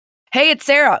Hey, it's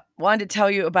Sarah. Wanted to tell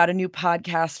you about a new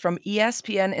podcast from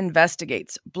ESPN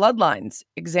Investigates. Bloodlines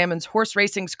examines horse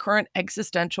racing's current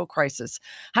existential crisis.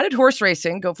 How did horse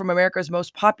racing go from America's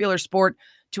most popular sport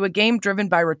to a game driven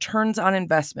by returns on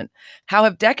investment? How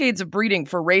have decades of breeding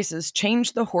for races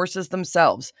changed the horses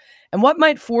themselves? And what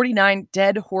might 49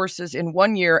 dead horses in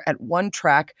 1 year at one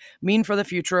track mean for the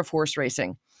future of horse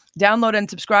racing? Download and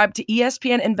subscribe to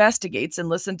ESPN Investigates and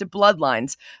listen to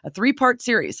Bloodlines, a 3-part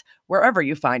series, wherever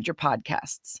you find your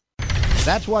podcasts.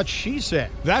 That's what she said.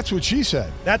 That's what she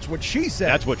said. That's what she said.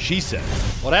 That's what she said.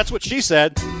 Well, that's what she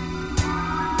said.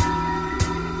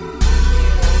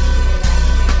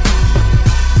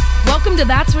 Welcome to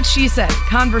That's What She Said,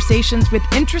 conversations with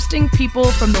interesting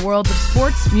people from the world of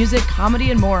sports, music,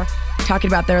 comedy, and more, talking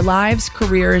about their lives,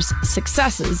 careers,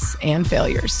 successes, and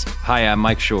failures. Hi, I'm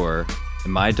Mike Shore.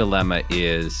 And my dilemma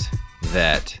is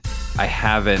that I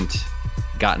haven't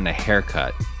gotten a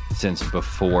haircut since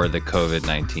before the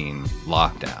COVID-19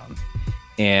 lockdown.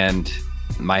 And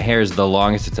my hair is the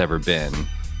longest it's ever been.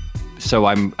 So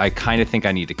I kind of think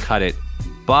I need to cut it,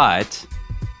 but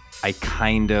I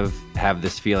kind of have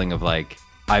this feeling of like,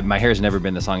 my hair's never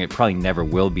been this long. It probably never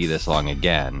will be this long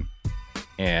again.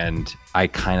 And I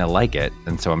kind of like it.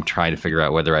 And so I'm trying to figure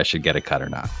out whether I should get a cut or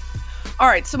not. All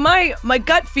right, so my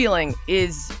gut feeling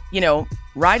is,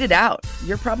 ride it out.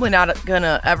 You're probably not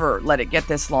gonna ever let it get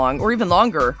this long or even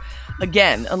longer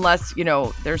again, unless,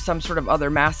 there's some sort of other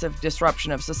massive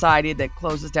disruption of society that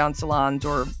closes down salons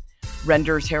or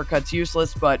renders haircuts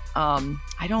useless. But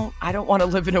I don't want to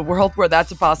live in a world where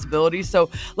that's a possibility.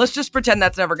 So let's just pretend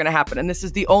that's never gonna happen. And this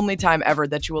is the only time ever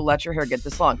that you will let your hair get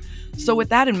this long. So with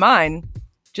that in mind,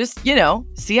 just,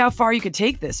 see how far you could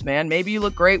take this, man. Maybe you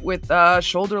look great with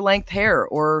shoulder length hair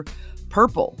or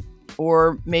purple,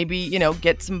 or maybe,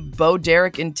 get some Bo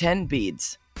Derek in 10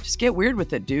 beads. Just get weird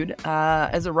with it, dude.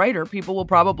 As a writer, people will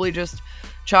probably just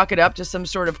chalk it up to some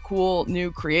sort of cool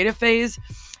new creative phase.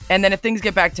 And then if things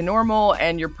get back to normal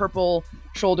and your purple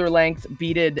shoulder length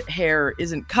beaded hair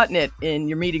isn't cutting it in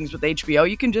your meetings with HBO,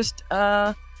 you can just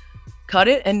cut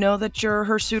it and know that your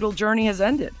hirsutal journey has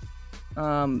ended.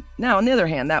 Now, on the other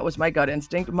hand, that was my gut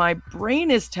instinct. My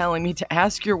brain is telling me to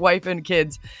ask your wife and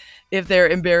kids if they're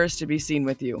embarrassed to be seen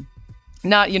with you.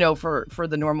 Not, for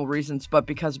the normal reasons, but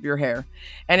because of your hair.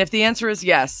 And if the answer is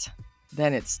yes,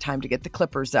 then it's time to get the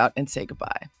clippers out and say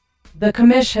goodbye. The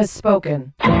commish has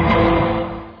spoken.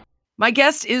 My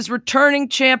guest is returning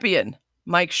champion,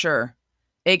 Mike Schur,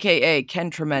 a.k.a. Ken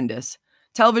Tremendous.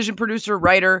 Television producer,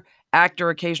 writer, actor,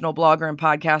 occasional blogger, and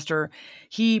podcaster.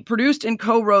 He produced and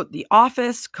co-wrote The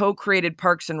Office, co-created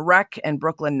Parks and Rec and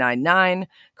Brooklyn Nine-Nine,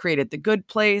 created The Good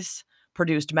Place,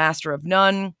 produced Master of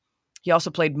None. He also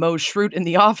played Mo Schrute in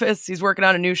The Office. He's working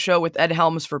on a new show with Ed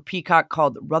Helms for Peacock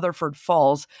called Rutherford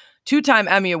Falls. 2-time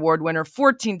Emmy Award winner,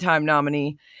 14-time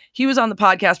nominee. He was on the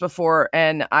podcast before,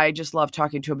 and I just love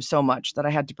talking to him so much that I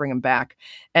had to bring him back.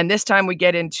 And this time we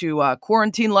get into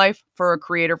quarantine life for a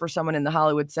creator, for someone in the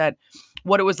Hollywood set,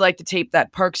 what it was like to tape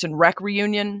that Parks and Rec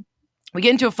reunion. We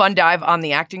get into a fun dive on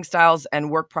the acting styles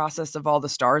and work process of all the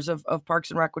stars of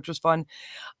Parks and Rec, which was fun.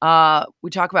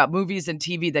 We talk about movies and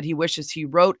TV that he wishes he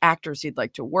wrote, actors he'd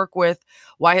like to work with,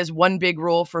 why his one big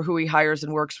rule for who he hires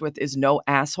and works with is no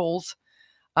assholes.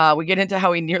 We get into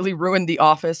how he nearly ruined The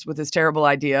Office with his terrible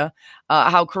idea,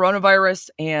 how coronavirus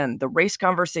and the race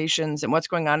conversations and what's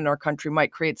going on in our country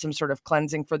might create some sort of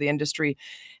cleansing for the industry,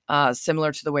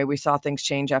 similar to the way we saw things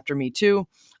change after Me Too.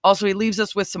 Also, he leaves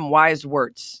us with some wise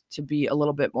words to be a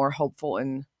little bit more hopeful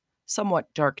in somewhat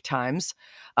dark times.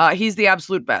 He's the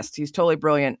absolute best. He's totally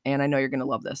brilliant, and I know you're going to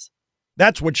love this.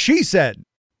 That's what she said.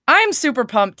 I'm super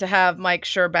pumped to have Mike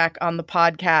Schur back on the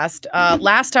podcast.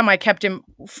 Last time I kept him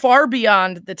far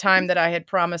beyond the time that I had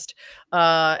promised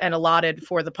and allotted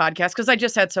for the podcast because I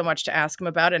just had so much to ask him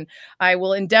about. And I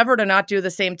will endeavor to not do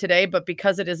the same today, but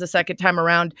because it is the second time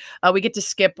around, we get to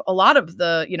skip a lot of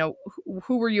the,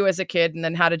 who were you as a kid? And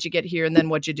then how did you get here? And then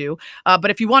what'd you do?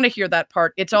 But if you want to hear that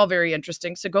part, it's all very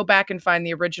interesting. So go back and find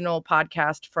the original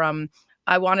podcast from,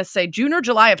 I want to say June or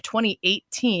July of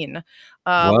 2018.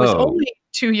 Was only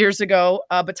 2 years ago,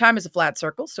 but time is a flat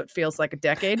circle, so it feels like a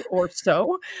decade or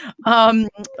so.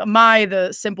 The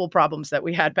simple problems that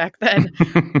we had back then.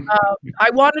 I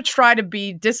want to try to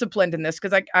be disciplined in this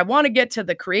because I want to get to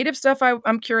the creative stuff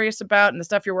I'm curious about and the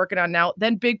stuff you're working on now,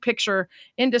 then big picture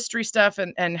industry stuff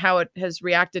and how it has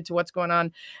reacted to what's going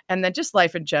on, and then just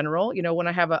life in general. When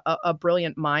I have a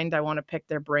brilliant mind, I want to pick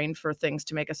their brain for things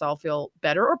to make us all feel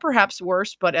better or perhaps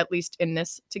worse, but at least in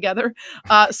this together.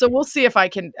 So we'll see if I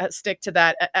can stick to that.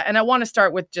 And I want to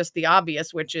start with just the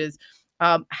obvious, which is,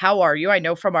 how are you? I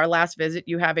know from our last visit,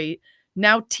 you have a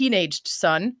now teenaged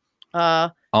son.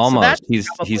 Almost. that's He's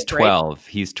probably great. 12.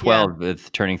 He's 12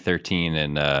 with turning 13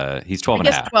 and he's 12 I and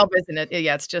a guess half. 12 isn't it?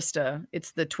 Yeah, it's just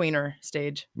it's the tweener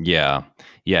stage. Yeah.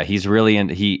 Yeah, he's really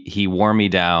he wore me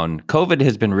down. COVID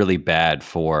has been really bad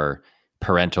for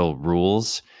parental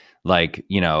rules. Like,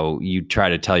 you try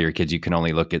to tell your kids you can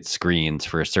only look at screens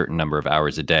for a certain number of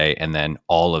hours a day, and then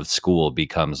all of school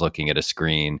becomes looking at a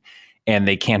screen, and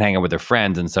they can't hang out with their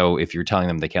friends. And so if you're telling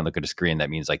them they can't look at a screen,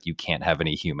 that means like you can't have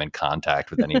any human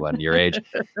contact with anyone your age.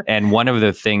 And one of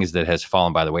the things that has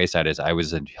fallen by the wayside is I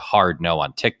was a hard no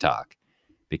on TikTok,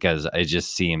 because it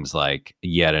just seems like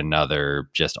yet another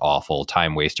just awful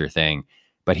time waster thing.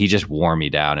 But he just wore me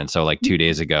down. And so like 2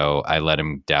 days ago, I let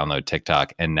him download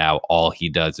TikTok. And now all he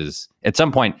does is, at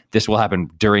some point, this will happen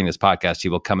during this podcast, he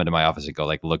will come into my office and go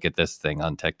like, look at this thing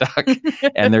on TikTok.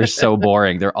 And they're so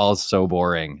boring. They're all so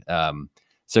boring.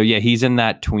 So yeah, he's in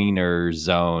that tweener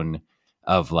zone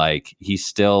of like, he's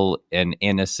still an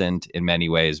innocent in many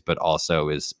ways, but also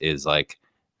is like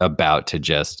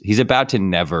he's about to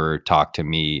never talk to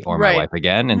me or my wife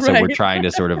again. And so we're trying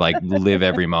to sort of like live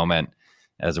every moment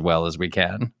as well as we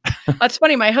can. That's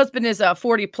funny. My husband is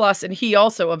 40 plus, and he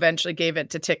also eventually gave it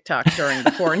to TikTok during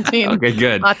the quarantine. Okay,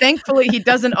 good. Thankfully, he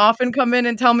doesn't often come in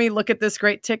and tell me, look at this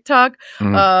great TikTok.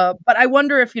 But I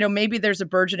wonder if, maybe there's a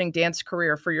burgeoning dance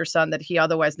career for your son that he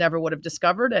otherwise never would have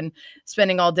discovered, and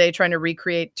spending all day trying to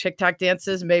recreate TikTok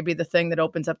dances may be the thing that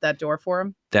opens up that door for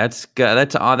him. That's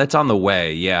on the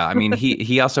way. Yeah. I mean,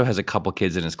 he also has a couple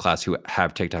kids in his class who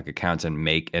have TikTok accounts and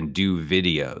make and do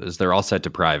videos. They're all set to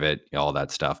private, all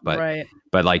that stuff.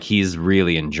 But like he's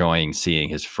really enjoying seeing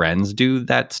his friends do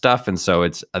that stuff. And so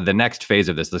it's the next phase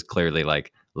of this is clearly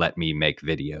like, let me make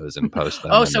videos and post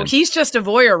them. So he's just a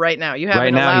voyeur right now. You haven't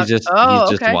right now allowed...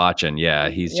 he's just watching. Yeah.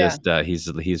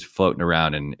 He's floating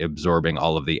around and absorbing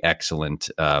all of the excellent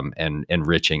and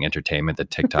enriching entertainment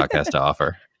that TikTok has to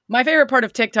offer. My favorite part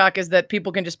of TikTok is that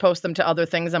people can just post them to other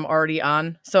things I'm already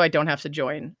on, so I don't have to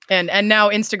join. And now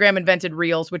Instagram invented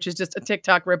Reels, which is just a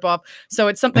TikTok ripoff. So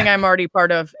it's something I'm already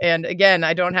part of. And again,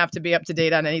 I don't have to be up to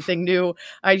date on anything new.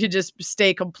 I should just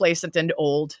stay complacent and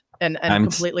old and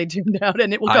completely tuned out,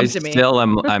 and it will come to me.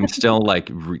 I'm still like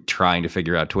trying to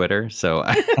figure out Twitter. So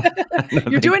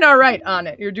You're doing all right on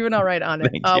it.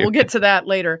 We'll get to that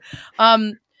later.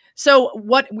 So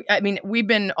we've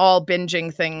been all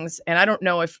binging things, and I don't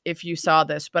know if you saw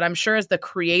this, but I'm sure as the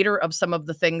creator of some of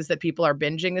the things that people are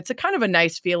binging, it's a kind of a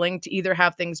nice feeling to either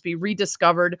have things be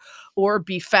rediscovered or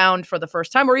be found for the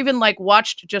first time, or even like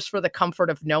watched just for the comfort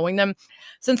of knowing them.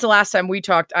 Since the last time we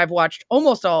talked, I've watched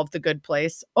almost all of The Good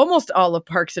Place, almost all of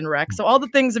Parks and Rec. So all the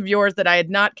things of yours that I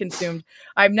had not consumed.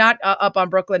 I'm not up on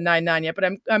Brooklyn Nine-Nine yet, but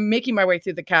I'm making my way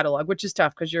through the catalog, which is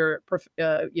tough because you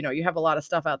have a lot of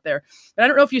stuff out there. But I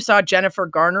don't know if you saw Jennifer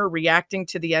Garner reacting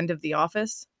to the end of The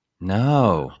Office.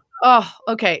 No. Oh,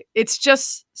 okay. It's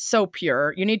just so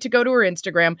pure. You need to go to her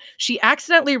Instagram. She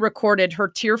accidentally recorded her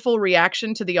tearful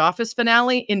reaction to The Office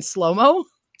finale in slow-mo.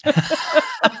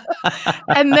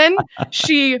 And then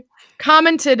she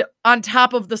commented on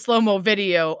top of the slow-mo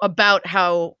video about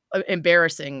how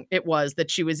embarrassing it was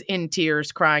that she was in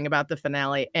tears crying about the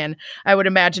finale. And I would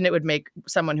imagine it would make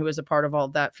someone who is a part of all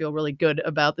of that feel really good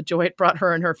about the joy it brought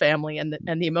her and her family and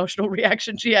the emotional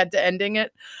reaction she had to ending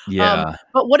it. Yeah.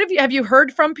 But what have you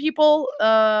heard from people,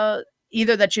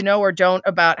 either that you know or don't,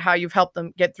 about how you've helped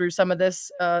them get through some of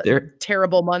this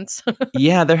terrible months?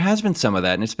 Yeah, there has been some of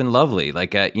that, and it's been lovely.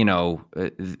 Like,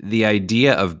 the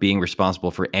idea of being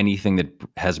responsible for anything that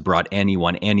has brought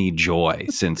anyone any joy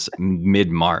since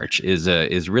mid-March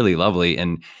is really lovely.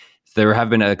 And there have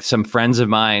been some friends of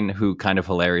mine who kind of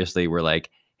hilariously were like,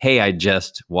 "Hey, I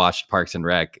just watched Parks and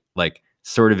Rec," like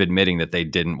sort of admitting that they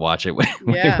didn't watch it when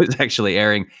it was actually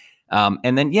airing.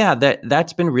 And then,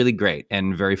 that's been really great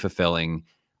and very fulfilling.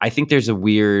 I think there's a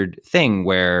weird thing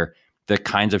where the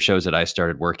kinds of shows that I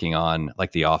started working on,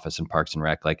 like The Office and Parks and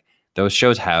Rec, like those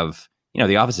shows have,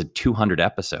 The Office had 200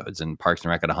 episodes and Parks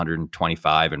and Rec at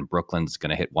 125, and Brooklyn's going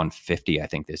to hit 150, I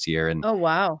think, this year. And oh,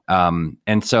 wow.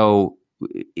 And so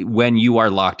when you are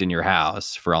locked in your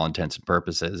house for all intents and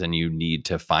purposes, and you need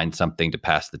to find something to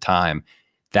pass the time,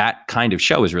 that kind of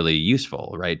show is really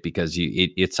useful, right? Because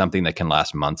it's something that can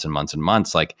last months and months and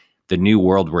months. Like the new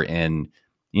world we're in,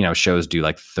 shows do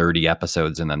like 30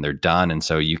 episodes and then they're done. And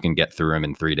so you can get through them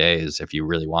in 3 days if you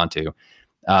really want to.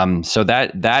 So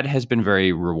that has been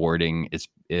very rewarding. It's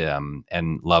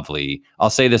and lovely. I'll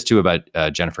say this too about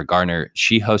Jennifer Garner.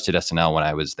 She hosted SNL when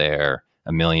I was there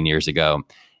a million years ago.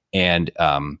 And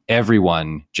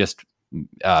everyone just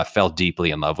fell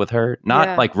deeply in love with her,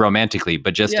 not like romantically,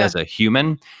 but just as a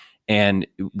human. And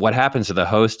what happens to the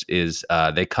host is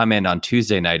they come in on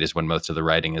Tuesday night is when most of the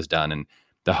writing is done. And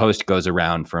the host goes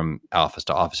around from office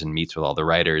to office and meets with all the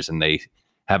writers, and they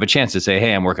have a chance to say,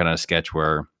 hey, I'm working on a sketch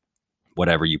where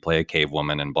whatever, you play a cave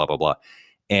woman and blah, blah, blah.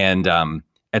 And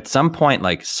at some point,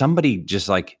 like somebody just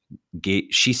like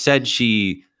she said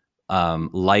she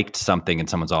liked something in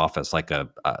someone's office, like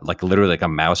literally like a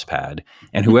mouse pad.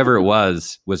 And whoever it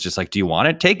was just like, do you want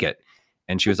it? Take it.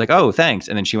 And she was like, oh, thanks.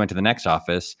 And then she went to the next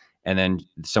office. And then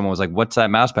someone was like, what's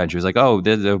that mouse pad? She was like, oh,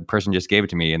 the person just gave it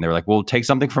to me. And they were like, well, take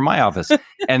something from my office.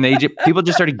 And people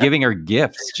just started giving her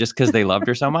gifts just because they loved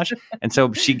her so much. And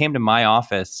so she came to my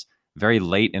office very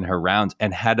late in her rounds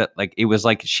and it was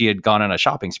like she had gone on a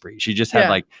shopping spree. She just had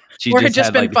had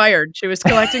just been fired. She was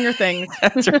collecting her things.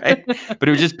 That's right. But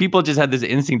it was just, people just had this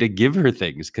instinct to give her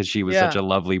things because she was such a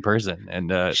lovely person. And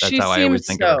that's how I always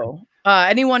think of her.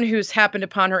 Anyone who's happened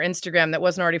upon her Instagram that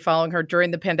wasn't already following her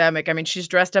during the pandemic, I mean, she's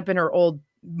dressed up in her old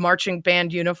marching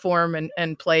band uniform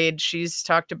and played. She's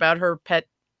talked about her pet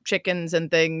chickens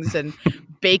and things and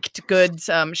baked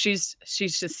goods. She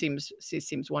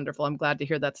seems wonderful. I'm glad to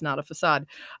hear that's not a facade.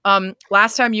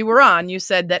 Last time you were on, you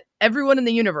said that everyone in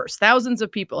the universe, thousands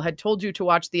of people, had told you to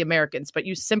watch The Americans, but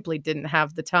you simply didn't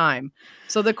have the time.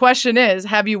 So the question is,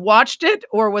 have you watched it,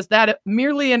 or was that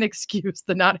merely an excuse,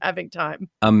 the not having time?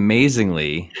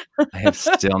 Amazingly, I have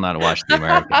still not watched The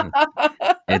Americans.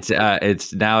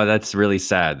 It's now, that's really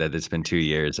sad that it's been 2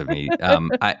 years of me.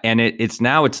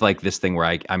 It's like this thing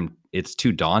where it's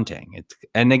too daunting.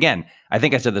 And again, I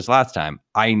think I said this last time,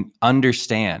 I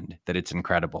understand that it's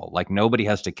incredible. Like, nobody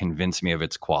has to convince me of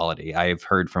its quality. I have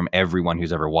heard from everyone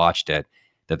who's ever watched it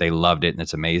that they loved it and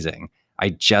it's amazing.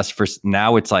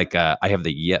 Now it's like I have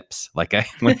the yips. Like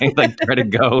when I try to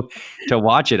go to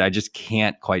watch it, I just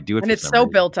can't quite do it. And it's so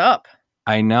built up.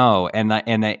 I know. And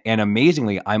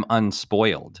amazingly, I'm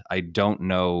unspoiled. I don't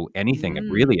know anything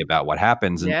really about what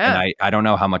happens. And I don't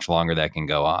know how much longer that can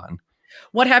go on.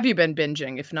 What have you been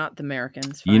binging, if not The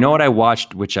Americans? You know what I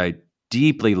watched, which I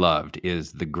deeply loved,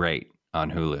 is The Great on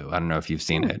Hulu. I don't know if you've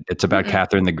seen it. It's about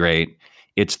Catherine the Great.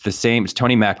 It's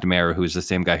Tony McNamara, who's the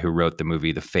same guy who wrote the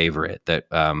movie The Favorite that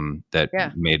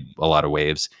made a lot of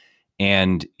waves.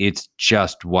 And it's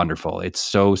just wonderful. It's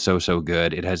so, so, so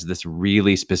good. It has this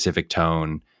really specific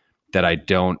tone that I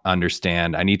don't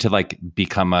understand. I need to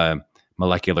become a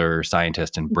molecular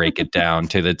scientist and break it down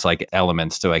to its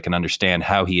elements so I can understand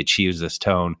how he achieves this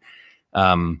tone.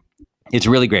 It's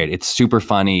really great. It's super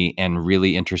funny and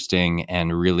really interesting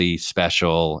and really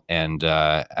special. And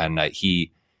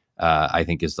he, I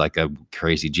think, is like a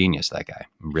crazy genius, that guy.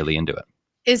 I'm really into it.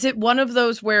 Is it one of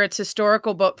those where it's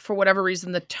historical, but for whatever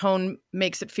reason, the tone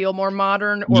makes it feel more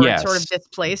modern, or it's sort of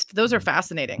displaced? Those are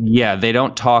fascinating. Yeah, they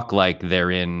don't talk like they're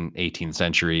in 18th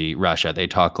century Russia. They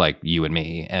talk like you and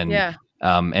me. And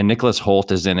and Nicholas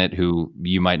Hoult is in it, who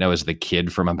you might know as the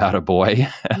kid from About a Boy,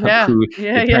 who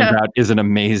it turns out is an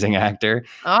amazing actor.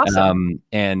 Awesome.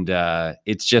 And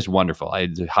it's just wonderful.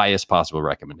 The highest possible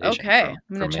recommendation. Okay,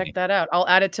 I'm going to check that out. I'll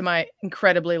add it to my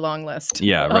incredibly long list.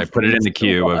 Yeah, right. Put it in the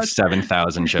queue of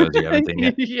 7,000 shows you haven't seen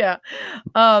yet. Yeah.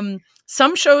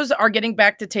 Some shows are getting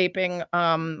back to taping.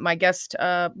 My guest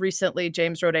recently,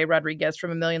 James Roday Rodriguez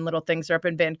from A Million Little Things, are up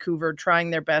in Vancouver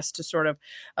trying their best to sort of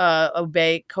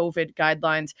obey COVID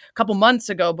guidelines. A couple months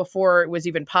ago, before it was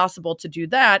even possible to do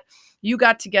that, you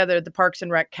got together the Parks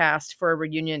and Rec cast for a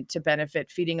reunion to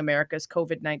benefit Feeding America's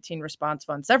COVID-19 response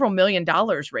fund. Several $1 million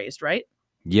raised, right?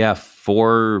 Yeah,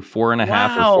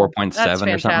 4.5 or 4.7 that's or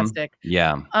something. Fantastic.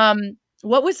 Yeah.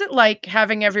 What was it like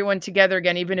having everyone together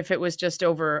again, even if it was just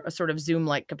over a sort of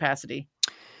Zoom-like capacity?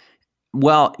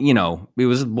 Well, it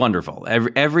was wonderful.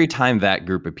 Every time that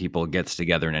group of people gets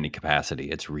together in any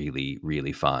capacity, it's really,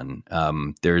 really fun.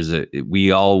 We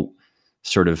all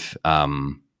sort of,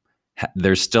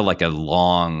 there's still like a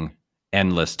long,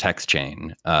 endless text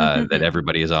chain that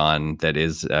everybody is on that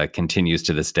is continues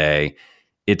to this day.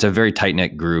 It's a very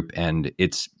tight-knit group, and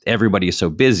everybody is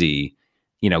so busy.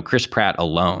 Chris Pratt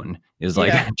alone is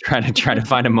trying to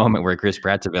find a moment where Chris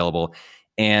Pratt's available.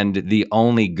 And the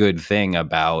only good thing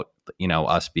about,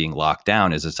 us being locked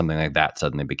down is that something like that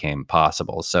suddenly became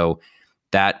possible. So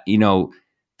that,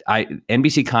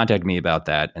 NBC contacted me about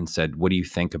that and said, what do you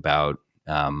think about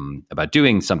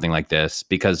doing something like this?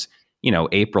 Because,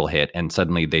 April hit and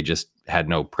suddenly they just had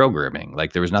no programming.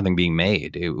 Like, there was nothing being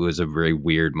made. It was a very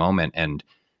weird moment. And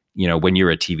when you're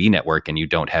a TV network and you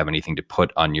don't have anything to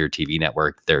put on your TV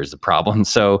network, there's a problem.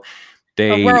 So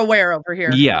we're aware over here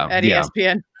at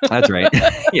ESPN. That's right.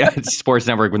 Yeah, it's a sports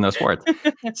network with no sports.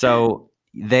 So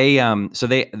they got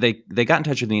in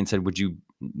touch with me and said, what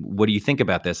do you think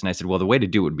about this? And I said, well, the way to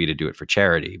do it would be to do it for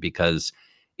charity, because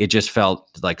it just felt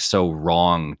like so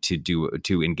wrong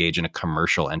to engage in a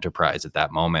commercial enterprise at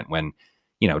that moment when,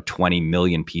 20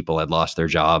 million people had lost their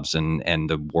jobs and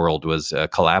the world was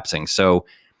collapsing. So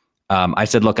I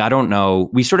said, look, I don't know.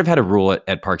 We sort of had a rule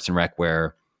at Parks and Rec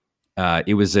where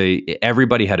it was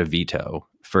everybody had a veto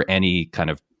for any kind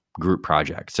of group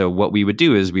project. So what we would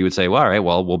do is we would say, well, all right,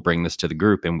 well, we'll bring this to the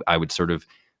group, and I would sort of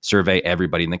survey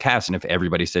everybody in the cast. And if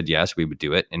everybody said yes, we would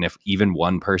do it. And if even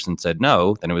one person said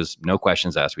no, then it was no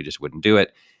questions asked. We just wouldn't do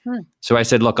it. So I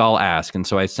said, look, I'll ask. And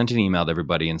so I sent an email to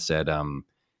everybody and said,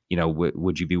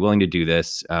 would you be willing to do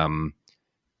this?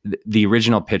 The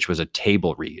original pitch was a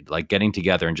table read, like getting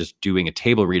together and just doing a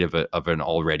table read of an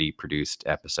already produced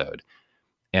episode.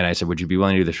 And I said, would you be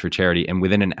willing to do this for charity? And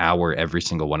within an hour, every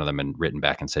single one of them had written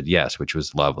back and said yes, which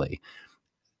was lovely.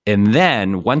 And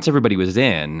then once everybody was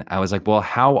in, I was like, well,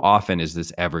 how often is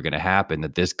this ever going to happen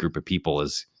that this group of people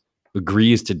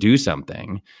agrees to do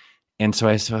something? And so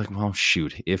I said, well,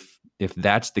 shoot, if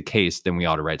that's the case, then we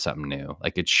ought to write something new.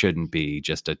 Like, it shouldn't be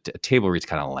just a table read's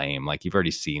kind of lame. Like, you've already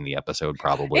seen the episode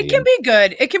probably. It can be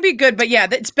good. It can be good, but yeah,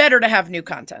 it's better to have new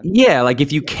content. Yeah, like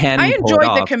if you can. I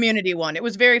enjoyed the Community one. It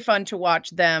was very fun to watch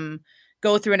them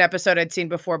go through an episode I'd seen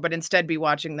before, but instead be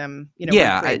watching them,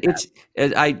 Yeah,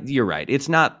 you're right. It's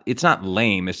not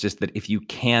lame. It's just that if you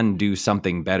can do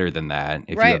something better than that,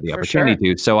 if you have the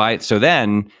opportunity to. So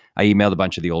then I emailed a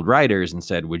bunch of the old writers and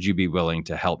said, would you be willing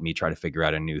to help me try to figure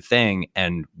out a new thing?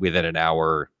 And within an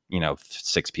hour,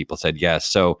 6 people said yes.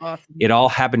 So awesome. It all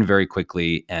happened very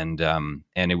quickly, and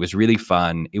it was really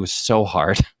fun. It was so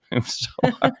hard. It was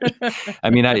so hard. I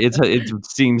mean, it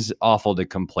seems awful to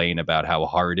complain about how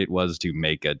hard it was to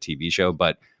make a TV show,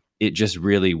 but it just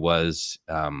really was.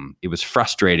 It was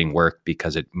frustrating work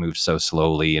because it moved so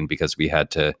slowly, and because we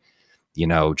had to,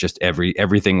 just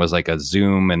everything was like a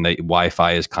Zoom, and the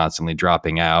Wi-Fi is constantly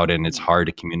dropping out, and it's hard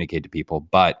to communicate to people.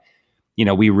 But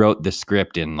we wrote the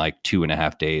script in like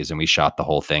 2.5 days, and we shot the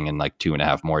whole thing in like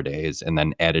 2.5 more days, and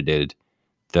then edited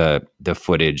the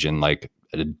footage in like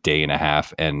a day and a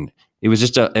half. And it was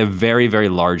just a very, very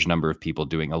large number of people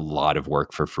doing a lot of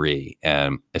work for free,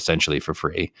 essentially for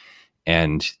free.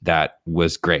 And that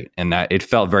was great. And that it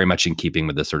felt very much in keeping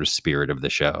with the sort of spirit of the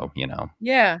show,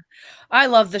 Yeah. I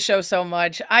love the show so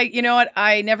much.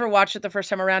 I never watched it the first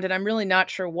time around, and I'm really not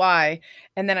sure why.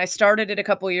 And then I started it a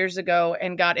couple of years ago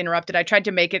and got interrupted. I tried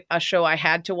to make it a show I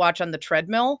had to watch on the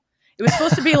treadmill. It was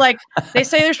supposed to be like, they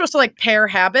say they're supposed to like pair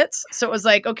habits. So it was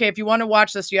like, okay, if you want to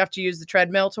watch this, you have to use the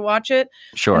treadmill to watch it.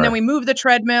 Sure. And then we moved the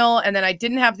treadmill, and then I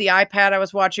didn't have the iPad I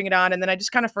was watching it on. And then I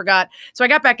just kind of forgot. So I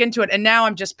got back into it, and now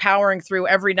I'm just powering through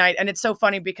every night. And it's so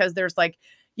funny because there's like,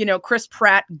 Chris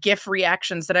Pratt GIF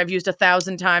reactions that I've used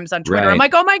 1,000 times on Twitter. Right. I'm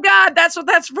like, oh my God, that's what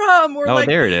that's from. Or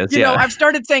there it is. I've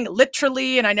started saying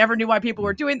literally, and I never knew why people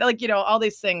were doing that. All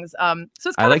these things. So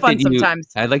it's kind of fun sometimes.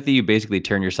 I like that you basically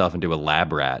turn yourself into a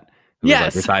lab rat.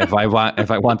 Yes. Like, if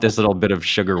I want this little bit of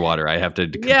sugar water, I have to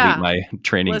complete my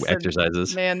training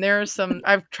exercises. Man,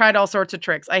 I've tried all sorts of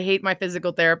tricks. I hate my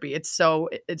physical therapy. It's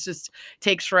just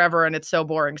takes forever, and it's so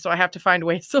boring. So I have to find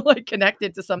ways to like connect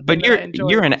it to something. But I enjoy.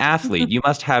 You're an athlete. You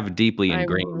must have deeply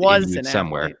ingrained in you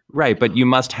somewhere. Athlete. Right. But you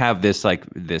must have this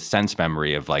sense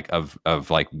memory of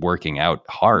working out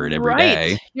hard every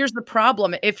day. Here's the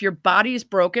problem. If your body's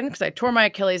broken, because I tore my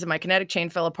Achilles and my kinetic chain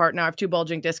fell apart. Now I have 2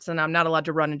 bulging discs, and I'm not allowed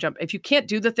to run and jump. If you can't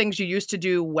do the things you used to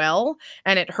do well,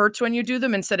 and it hurts when you do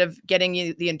them instead of getting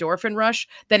you the endorphin rush,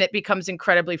 then it becomes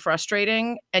incredibly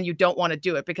frustrating, and you don't want to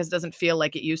do it because it doesn't feel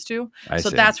like it used to. So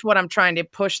that's what I'm trying to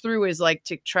push through, is like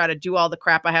to try to do all the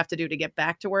crap I have to do to get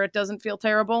back to where it doesn't feel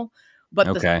terrible.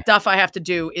 But the stuff I have to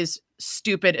do is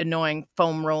stupid, annoying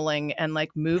foam rolling and like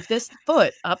move this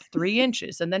foot up 3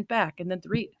 inches and then back and then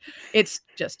 3. It's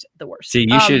just the worst. See,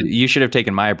 you should have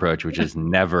taken my approach, which is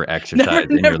never exercise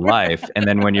in your life. And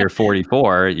then when you're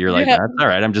 44, you're like, that's all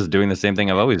right. I'm just doing the same thing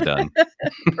I've always done.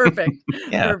 Perfect.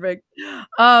 Perfect.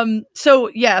 So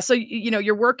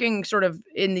you're working sort of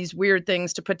in these weird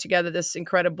things to put together this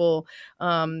incredible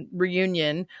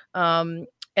reunion.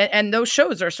 And those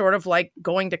shows are sort of like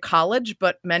going to college,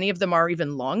 but many of them are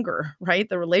even longer, right?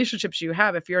 The relationships you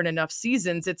have, if you're in enough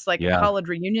seasons, it's like a college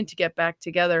reunion to get back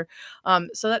together.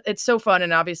 So that it's so fun,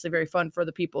 and obviously very fun for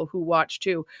the people who watch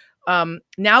too.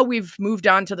 Now we've moved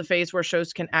on to the phase where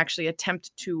shows can actually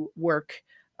attempt to work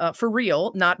for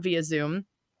real, not via Zoom.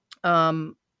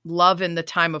 Love in the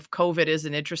time of COVID is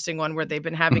an interesting one, where they've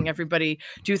been having everybody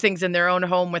do things in their own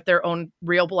home with their own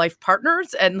real life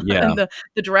partners. And the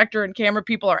director and camera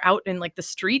people are out in like the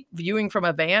street viewing from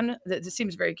a van. This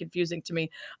seems very confusing to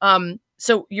me.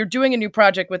 So you're doing a new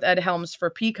project with Ed Helms for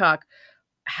Peacock.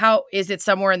 How is it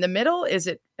somewhere in the middle? Is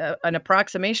it an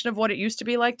approximation of what it used to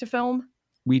be like to film?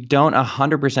 We don't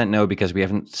 100% know because we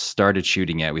haven't started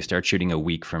shooting yet. We start shooting a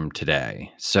week from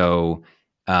today. So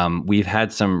We've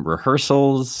had some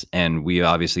rehearsals, and we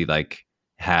obviously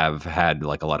have had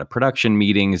a lot of production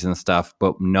meetings and stuff,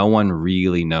 but no one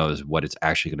really knows what it's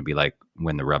actually going to be like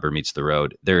when the rubber meets the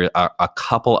road. There are a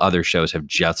couple other shows have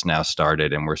just now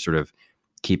started, and we're sort of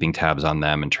keeping tabs on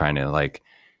them and trying to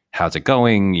how's it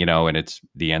going? And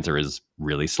the answer is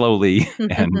really slowly.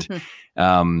 And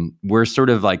we're sort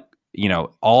of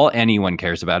all anyone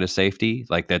cares about is safety.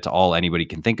 That's all anybody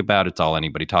can think about. It's all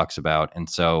anybody talks about. And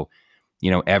so,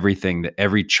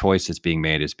 every choice that's being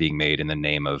made is being made in the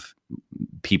name of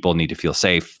people need to feel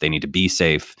safe. They need to be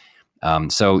safe.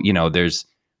 So, there's,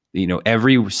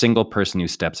 every single person who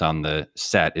steps on the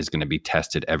set is going to be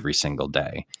tested every single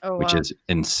day, which is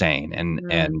insane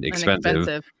and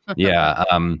expensive. Yeah.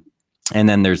 And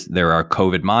then there are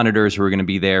COVID monitors who are going to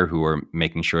be there who are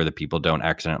making sure that people don't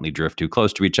accidentally drift too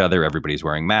close to each other. Everybody's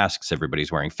wearing masks.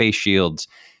 Everybody's wearing face shields.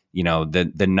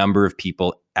 The number of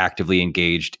people actively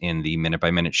engaged in the minute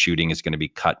by minute shooting is going to be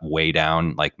cut way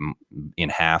down, in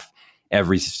half.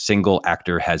 Every single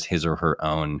actor has his or her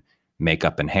own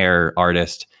makeup and hair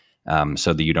artist,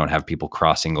 so that you don't have people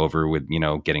crossing over with,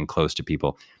 getting close to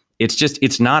people.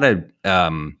 It's not a,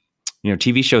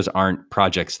 TV shows aren't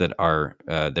projects that are,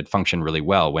 that function really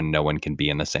well when no one can be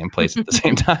in the same place at the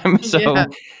same time.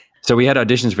 So we had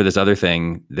auditions for this other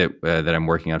thing that I'm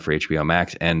working on for HBO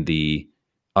Max, and the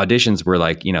auditions were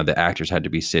the actors had to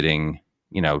be sitting,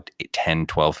 10,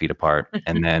 12 feet apart.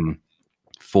 And then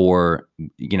for,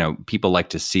 people like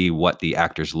to see what the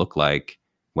actors look like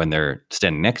when they're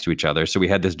standing next to each other. So we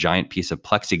had this giant piece of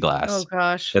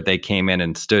plexiglass that they came in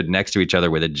and stood next to each other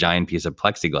with a giant piece of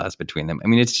plexiglass between them. I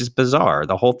mean, it's just bizarre.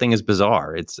 The whole thing is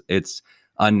bizarre. It's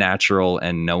unnatural,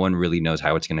 and no one really knows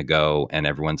how it's going to go. And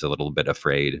everyone's a little bit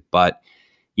afraid, but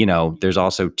there's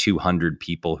also 200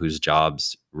 people whose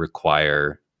jobs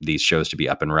require these shows to be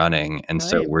up and running. And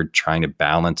so we're trying to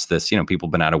balance this. People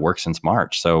have been out of work since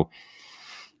March. So,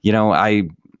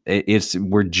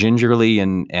 we're gingerly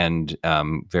and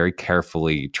very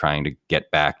carefully trying to get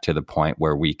back to the point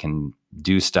where we can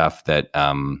do stuff that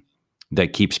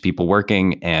keeps people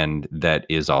working and that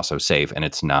is also safe. And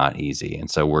it's not easy. And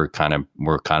so we're kind of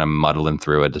muddling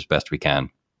through it as best we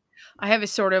can. I have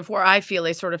I feel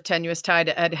a sort of tenuous tie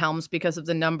to Ed Helms because of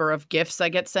the number of gifts I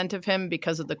get sent of him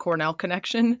because of the Cornell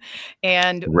connection.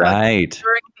 And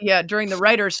during the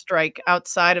writer's strike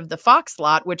outside of the Fox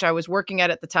lot, which I was working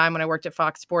at the time when I worked at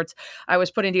Fox Sports, I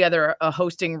was putting together a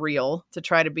hosting reel to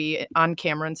try to be on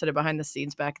camera instead of behind the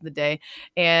scenes back in the day.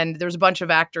 And there's a bunch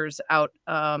of actors out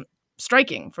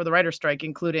striking for the writer's strike,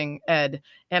 including Ed.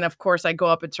 And of course, I go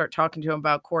up and start talking to him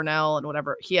about Cornell and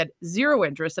whatever. He had zero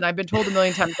interest. And I've been told a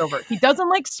million times over, he doesn't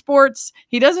like sports.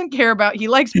 He doesn't care he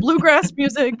likes bluegrass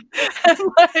music. And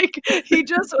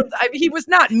he was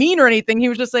not mean or anything. He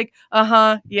was just like,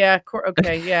 yeah,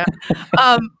 okay, yeah.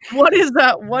 What is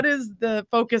that? What is the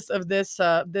focus of this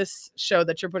show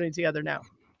that you're putting together now?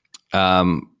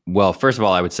 Well, first of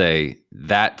all, I would say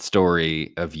that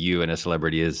story of you and a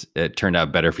celebrity it turned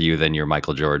out better for you than your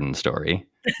Michael Jordan story,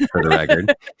 for the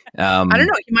record. I don't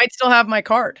know. You might still have my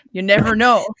card. You never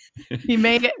know. He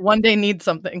may one day need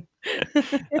something.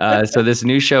 So this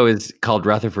new show is called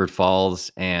Rutherford Falls,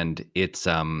 and it's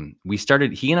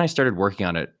he and I started working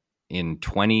on it in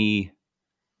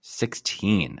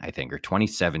 2016, I think, or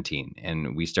 2017,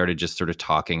 and we started just sort of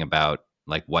talking about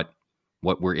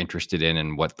what we're interested in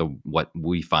and what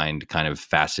we find kind of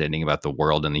fascinating about the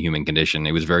world and the human condition.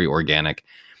 It was very organic,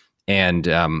 and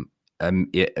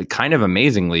it kind of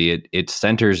amazingly, it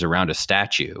centers around a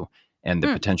statue and the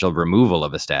potential removal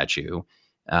of a statue.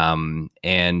 And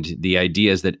the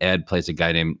idea is that Ed plays a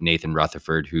guy named Nathan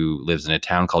Rutherford who lives in a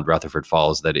town called Rutherford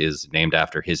Falls that is named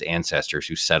after his ancestors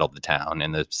who settled the town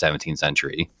in the 17th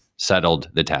century.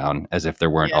 Settled the town as if there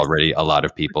weren't already a lot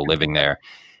of people living there,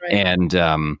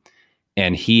 right.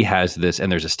 And he has this,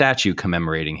 and there's a statue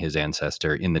commemorating his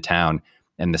ancestor in the town.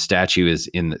 And the statue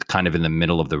is kind of in the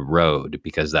middle of the road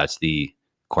because that's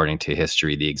according to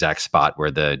history, the exact spot where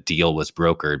the deal was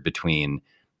brokered between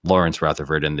Lawrence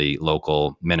Rutherford and the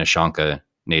local Minnetonka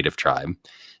native tribe.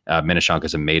 Minnetonka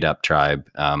is a made-up tribe,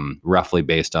 roughly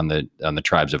based on the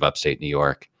tribes of upstate New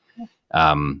York,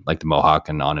 like the Mohawk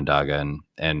and Onondaga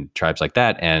and tribes like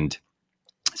that. And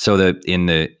so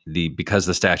because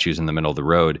the statue is in the middle of the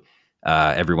road,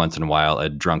 every once in a while, a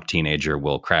drunk teenager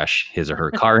will crash his or her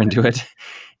car into it.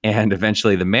 And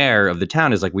eventually the mayor of the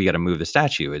town is like, we got to move the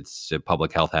statue. It's a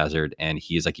public health hazard. And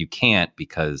he's like, you can't,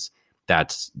 because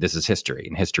this is history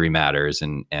and history matters.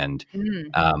 And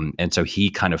so he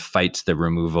kind of fights the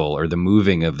removal or the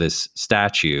moving of this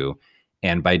statue.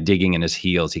 And by digging in his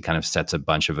heels, he kind of sets a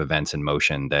bunch of events in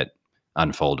motion that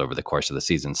unfold over the course of the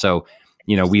season. So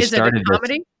we Is started it a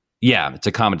comedy? Yeah, it's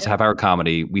a comedy. It's a half-hour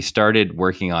comedy. We started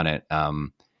working on it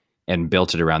and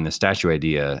built it around the statue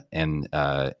idea, and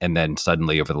then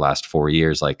suddenly over the last 4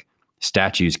 years, like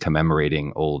statues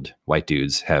commemorating old white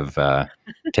dudes have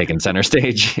taken center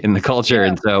stage in the culture,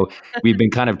 and so we've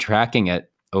been kind of tracking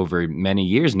it over many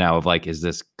years now of like, is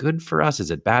this good for us?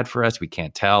 Is it bad for us? We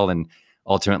can't tell, and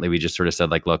ultimately we just sort of said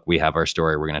like, look, we have our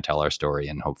story. We're going to tell our story,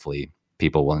 and hopefully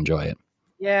people will enjoy it.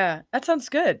 Yeah, that sounds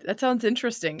good. That sounds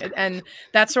interesting. And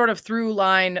that sort of through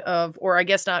line of, or I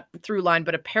guess not through line,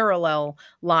 but a parallel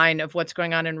line of what's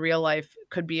going on in real life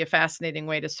could be a fascinating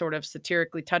way to sort of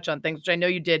satirically touch on things, which I know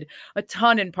you did a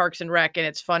ton in Parks and Rec, and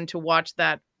it's fun to watch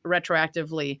that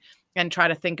retroactively and try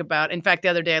to think about. In fact, the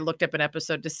other day I looked up an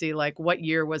episode to see like what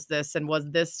year was this, and was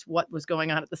this what was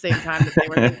going on at the same time that they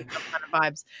were thinking some kind of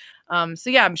vibes. So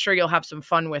yeah, I'm sure you'll have some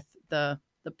fun with the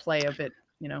play of it,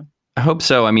 I hope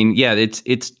so. I mean, yeah,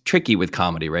 it's tricky with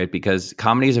comedy, right? Because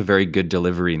comedy is a very good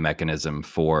delivery mechanism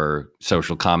for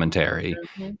social commentary,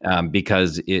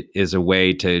 because it is a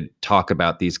way to talk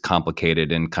about these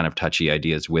complicated and kind of touchy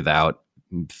ideas without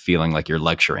feeling like you're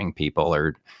lecturing people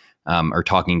or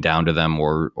talking down to them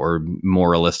or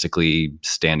moralistically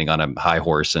standing on a high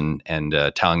horse and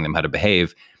telling them how to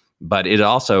behave. But it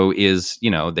also is,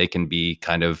 they can be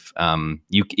kind of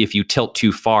if you tilt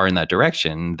too far in that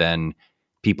direction, then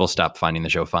people stop finding the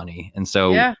show funny. And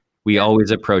so we always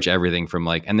approach everything from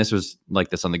like, and this was like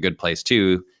this on The Good Place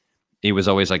too. It was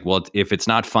always like, well, if it's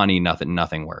not funny,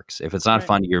 nothing works. If it's not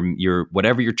funny, you're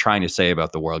whatever you're trying to say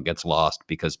about the world gets lost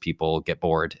because people get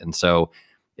bored. And so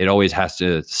it always has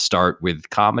to start with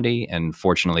comedy. And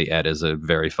fortunately, Ed is a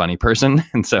very funny person.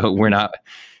 And so we're not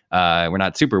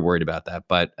super worried about that,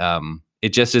 but it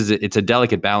just is, it's a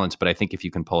delicate balance. But I think if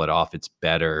you can pull it off, it's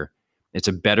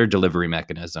a better delivery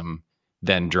mechanism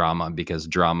than drama, because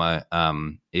drama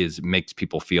makes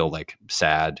people feel like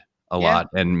sad a lot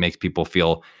and makes people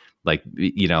feel like,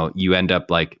 you end up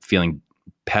like feeling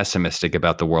pessimistic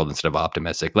about the world instead of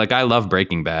optimistic. Like I love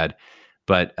Breaking Bad,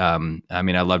 but I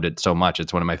loved it so much.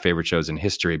 It's one of my favorite shows in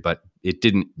history, but it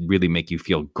didn't really make you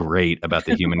feel great about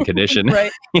the human condition.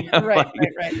 Right. Right.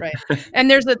 And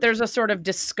there's a sort of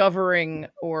discovering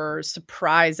or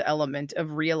surprise element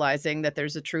of realizing that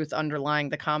there's a truth underlying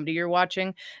the comedy you're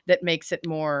watching that makes it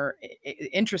more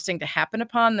interesting to happen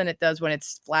upon than it does when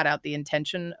it's flat out the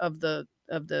intention of the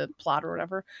plot or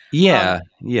whatever. Yeah.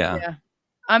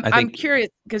 I'm curious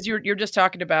because you're just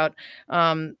talking about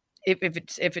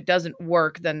if it doesn't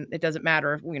work, then it doesn't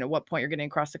matter, what point you're getting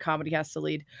across. The comedy has to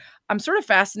lead. I'm sort of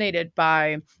fascinated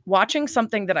by watching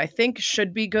something that I think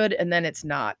should be good and then it's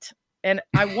not. And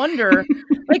I wonder,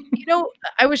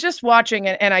 I was just watching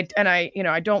and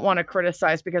I don't want to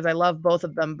criticize because I love both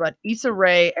of them, but Issa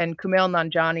Rae and Kumail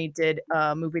Nanjiani did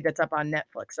a movie that's up on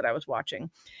Netflix that I was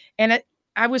watching. And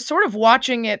I was sort of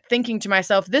watching it thinking to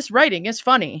myself, this writing is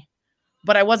funny,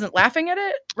 but I wasn't laughing at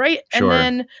it. Right. Sure.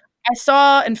 And then I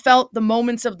saw and felt the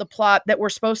moments of the plot that were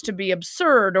supposed to be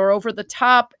absurd or over the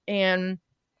top. And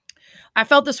I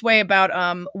felt this way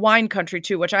about Wine Country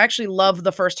too, which I actually love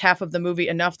the first half of the movie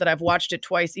enough that I've watched it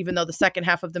twice, even though the second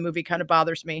half of the movie kind of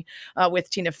bothers me with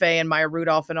Tina Fey and Maya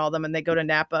Rudolph and all them. And they go to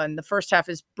Napa and the first half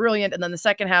is brilliant. And then the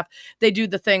second half, they do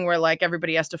the thing where like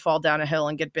everybody has to fall down a hill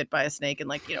and get bit by a snake. And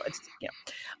like,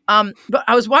 but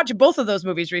I was watching both of those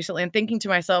movies recently and thinking to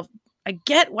myself, I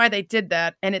get why they did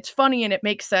that, and it's funny and it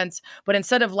makes sense. But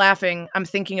instead of laughing, I'm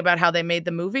thinking about how they made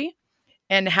the movie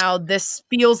and how this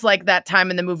feels like that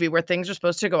time in the movie where things are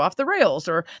supposed to go off the rails,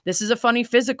 or this is a funny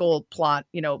physical plot,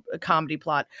 a comedy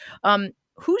plot.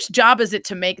 Whose job is it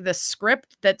to make the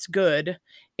script that's good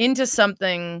into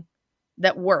something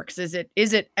that works? Is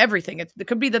it everything? It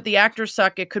could be that the actors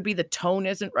suck. It could be the tone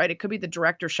isn't right. It could be the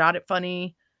director shot it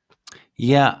funny.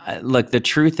 Yeah, look, the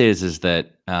truth is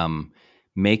that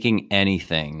making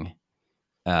anything,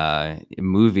 a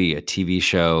movie, a TV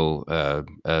show,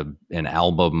 an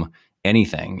album,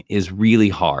 anything is really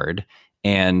hard.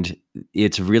 And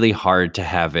it's really hard to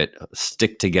have it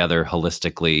stick together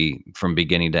holistically from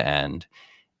beginning to end.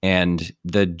 And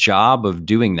the job of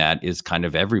doing that is kind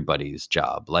of everybody's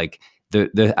job. Like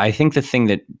I think the thing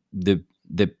that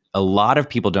a lot of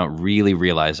people don't really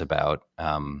realize about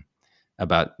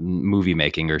movie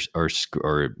making or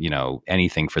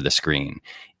anything for the screen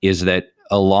is that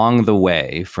along the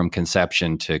way from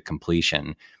conception to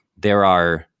completion, there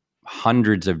are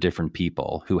hundreds of different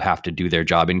people who have to do their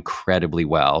job incredibly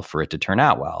well for it to turn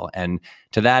out well. And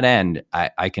to that end,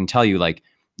 I can tell you, like,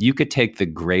 you could take the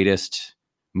greatest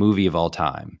movie of all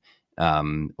time,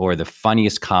 or the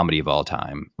funniest comedy of all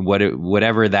time,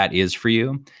 whatever that is for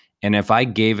you. And if I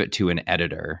gave it to an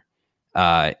editor,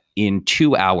 in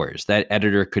 2 hours, that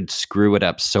editor could screw it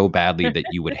up so badly that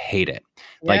you would hate it.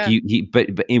 Like but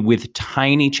with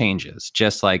tiny changes,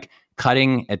 just like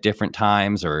cutting at different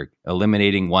times or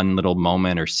eliminating one little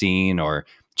moment or scene or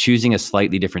choosing a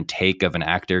slightly different take of an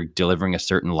actor delivering a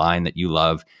certain line that you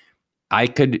love. A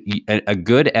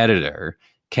good editor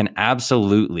can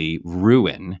absolutely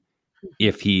ruin,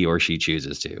 if he or she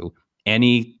chooses to,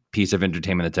 any piece of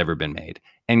entertainment that's ever been made.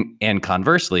 And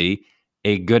conversely,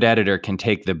 a good editor can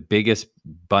take the biggest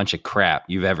bunch of crap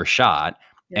you've ever shot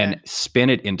and spin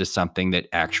it into something that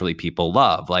actually people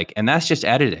love. Like, and that's just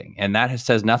editing. And that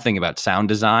says nothing about sound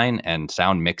design and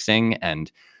sound mixing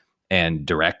and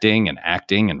directing and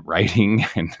acting and writing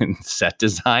and set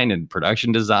design and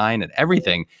production design and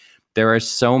everything. There are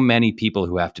so many people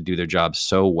who have to do their job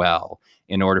so well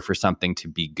in order for something to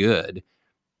be good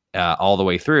all the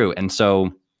way through. And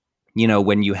so,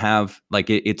 when you have, like,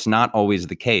 it's not always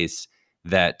the case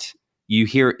that you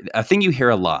hear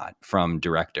a lot from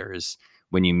directors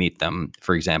when you meet them,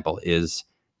 for example, is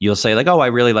you'll say like, "Oh, I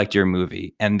really liked your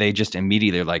movie." And they just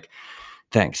immediately are like,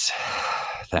 "Thanks."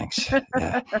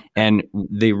 Yeah. And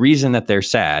the reason that they're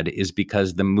sad is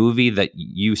because the movie that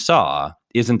you saw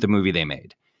isn't the movie they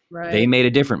made. Right. They made a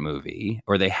different movie,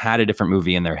 or they had a different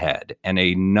movie in their head, and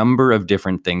a number of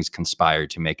different things conspired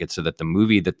to make it so that the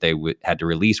movie that they had to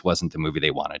release wasn't the movie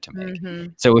they wanted to make. Mm-hmm.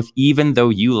 So even though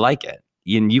you like it,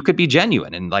 and you could be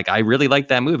genuine and like, I really like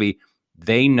that movie,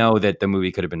 they know that the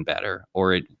movie could have been better,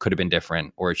 or it could have been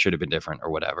different, or it should have been different, or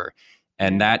whatever.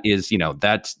 And that is,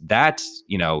 that's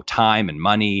time and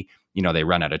money. They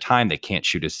run out of time. They can't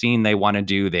shoot a scene they want to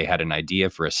do. They had an idea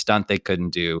for a stunt they couldn't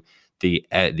do. The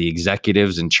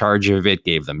executives in charge of it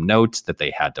gave them notes that they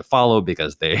had to follow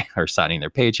because they are signing their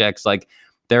paychecks. Like,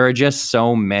 there are just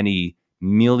so many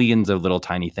millions of little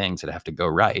tiny things that have to go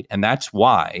right. And that's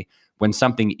why when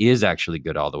something is actually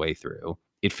good all the way through,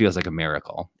 it feels like a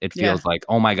miracle. It feels like,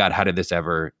 oh my God, how did this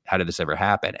ever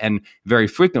happen? And very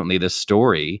frequently the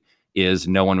story is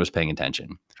no one was paying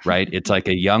attention, right? It's like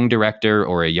a young director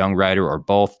or a young writer or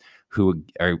both who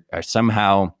are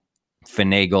somehow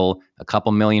finagle a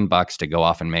couple $1 million to go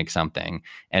off and make something,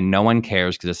 and no one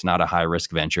cares because it's not a high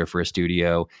risk venture for a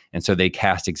studio. And so they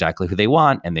cast exactly who they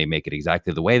want and they make it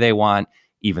exactly the way they want,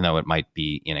 even though it might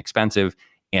be inexpensive,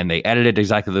 and they edit it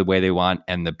exactly the way they want.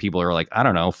 And the people are like, I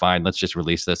don't know, fine, let's just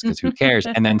release this because who cares?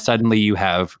 And then suddenly you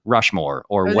have Rushmore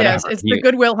or whatever. Yes, it's the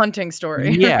Good Will Hunting story.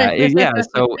 Yeah.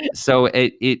 So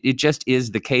it just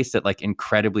is the case that like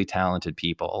incredibly talented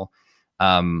people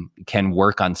can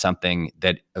work on something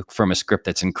that from a script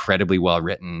that's incredibly well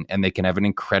written, and they can have an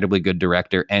incredibly good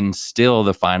director, and still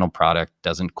the final product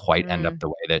doesn't quite end up the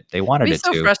way that they wanted it to. It's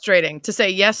so frustrating to say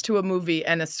yes to a movie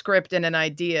and a script and an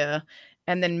idea,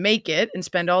 and then make it and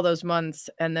spend all those months,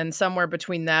 and then somewhere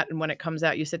between that and when it comes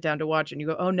out, you sit down to watch and you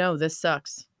go, "Oh no, this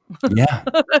sucks."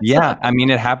 Yeah. I mean,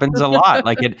 it happens a lot.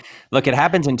 It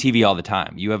happens in TV all the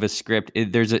time. You have a script.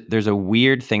 There's a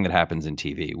weird thing that happens in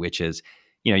TV, which is,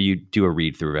 you do a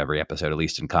read through of every episode, at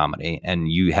least in comedy, and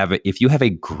if you have a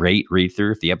great read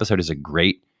through, if the episode is a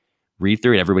great read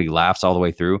through and everybody laughs all the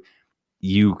way through,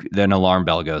 then alarm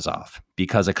bell goes off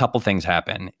because a couple things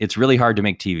happen. It's really hard to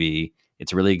make TV.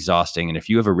 It's really exhausting. And if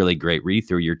you have a really great read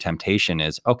through, your temptation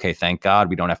is, okay, thank God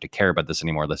we don't have to care about this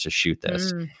anymore. Let's just shoot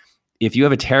this. If you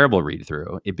have a terrible read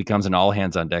through, it becomes an all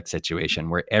hands on deck situation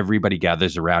where everybody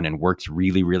gathers around and works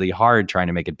really, really hard trying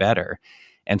to make it better.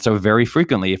 And so very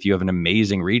frequently, if you have an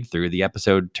amazing read through, the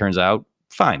episode turns out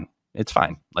fine. It's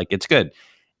fine. Like, it's good.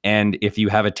 And if you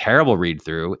have a terrible read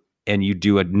through and you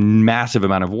do a massive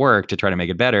amount of work to try to make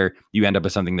it better, you end up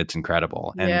with something that's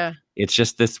incredible. And it's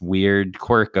just this weird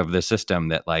quirk of the system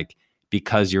that, like,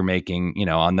 because you're making,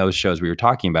 on those shows we were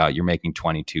talking about, you're making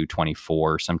 22,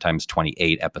 24, sometimes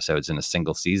 28 episodes in a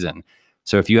single season.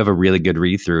 So if you have a really good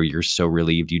read through, you're so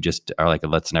relieved. You just are like,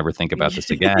 let's never think about this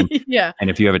again. And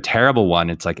if you have a terrible one,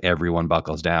 it's like everyone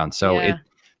buckles down. So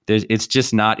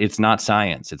it's not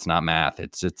science. It's not math.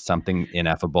 It's something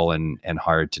ineffable and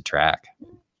hard to track.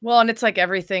 Well, and it's like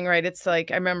everything, right? It's like,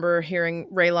 I remember hearing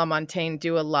Ray LaMontagne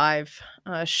do a live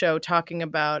show talking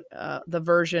about the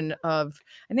version of,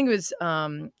 I think it was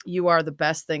You Are the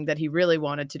Best thing that he really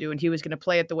wanted to do. And he was going to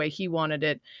play it the way he wanted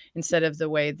it instead of the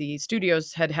way the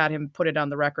studios had him put it on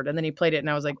the record. And then he played it and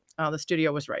I was like, oh, the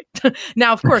studio was right.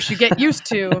 Now, of course, you get used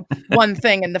to one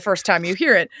thing and the first time you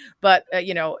hear it. But,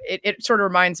 it sort of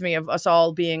reminds me of us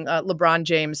all being LeBron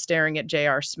James staring at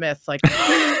J.R. Smith. Like,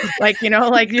 like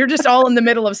you're just all in the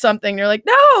middle of of something. You're like,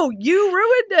 no, you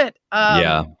ruined it.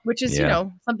 Yeah. Which is, Yeah.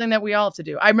 something that we all have to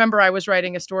do. I remember I was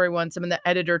writing a story once and the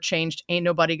editor changed "Ain't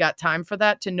nobody got time for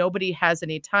that" to "nobody has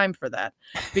any time for that"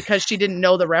 because she didn't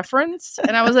know the reference.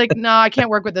 And I was like, no, I can't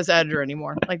work with this editor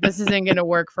anymore. Like, this isn't going to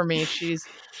work for me. She's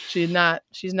not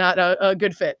a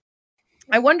good fit.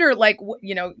 I wonder, like,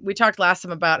 we talked last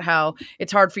time about how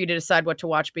it's hard for you to decide what to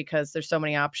watch because there's so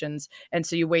many options. And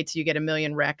so you wait till you get a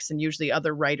million recs, and usually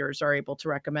other writers are able to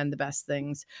recommend the best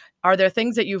things. Are there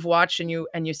things that you've watched and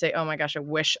you say, oh my gosh, I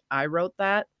wish I wrote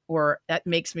that, or that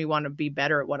makes me want to be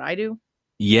better at what I do?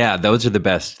 Yeah, those are the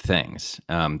best things.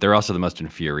 They're also the most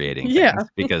infuriating things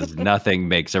because nothing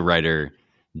makes a writer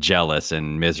jealous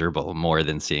and miserable more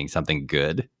than seeing something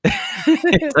good.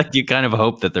 It's like you kind of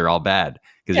hope that they're all bad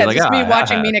because you're like, just me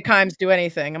watching Mina Kimes do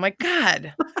anything. I'm like,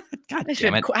 God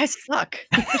damn it, I suck.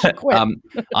 I should quit.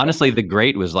 Honestly, The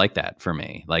Great was like that for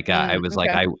me. Like I was like,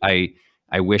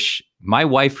 I wish my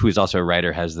wife, who's also a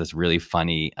writer, has this really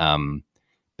funny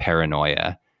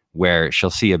paranoia where she'll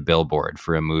see a billboard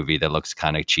for a movie that looks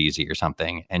kind of cheesy or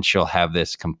something, and she'll have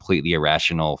this completely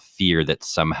irrational fear that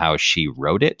somehow she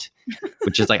wrote it,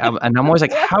 which is like, and I'm always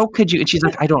like, how could you? And she's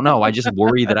like, I don't know. I just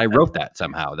worry that I wrote that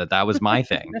somehow, that was my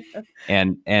thing.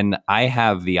 And I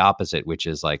have the opposite, which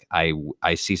is like,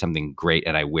 I see something great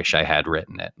and I wish I had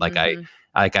written it. Like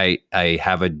I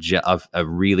have a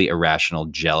really irrational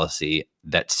jealousy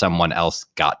that someone else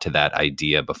got to that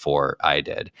idea before I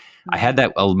did. I had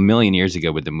that a million years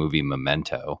ago with the movie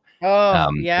Memento.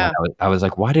 Yeah. I was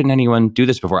like, why didn't anyone do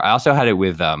this before? I also had it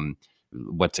with,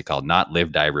 what's it called? Not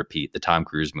Live, Die, Repeat, the Tom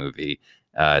Cruise movie.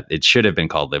 It should have been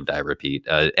called Live, Die, Repeat.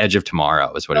 Edge of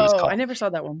Tomorrow is what it was called. I never saw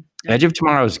that one. Edge of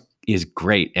Tomorrow is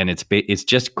great. And it's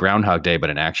just Groundhog Day, but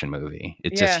an action movie.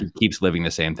 It just keeps living the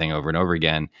same thing over and over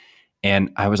again.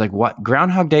 And I was like, what?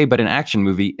 Groundhog Day, but an action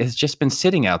movie has just been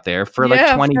sitting out there for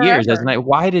like 20 years, hasn't it?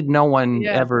 Why did no one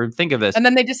ever think of this? And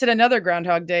then they just did another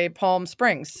Groundhog Day, Palm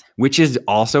Springs, which is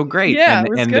also great. Yeah,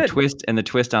 and the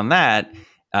twist on that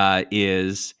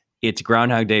is it's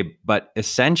Groundhog Day, but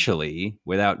essentially,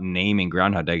 without naming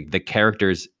Groundhog Day, the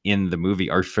characters in the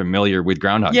movie are familiar with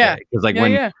Groundhog Day. Because like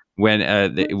when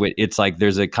it's like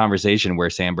there's a conversation where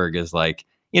Sandberg is like,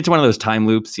 it's one of those time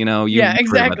loops,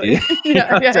 exactly.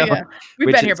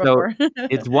 We've been here before.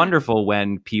 It's wonderful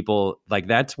when people like,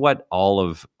 that's what all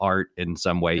of art in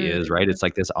some way is, right? It's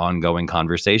like this ongoing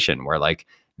conversation where like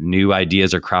new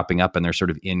ideas are cropping up and they're sort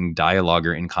of in dialogue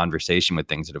or in conversation with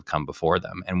things that have come before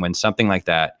them. And when something like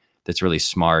that's really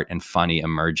smart and funny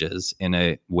emerges in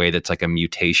a way that's like a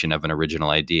mutation of an original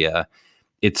idea,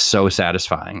 it's so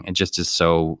satisfying. It just is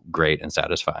so great and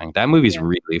satisfying. That movie's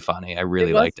really funny. I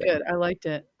really liked it. I liked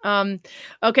it.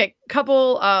 Okay,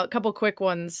 couple quick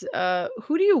ones.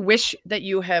 Who do you wish that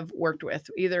you have worked with,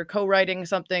 either co-writing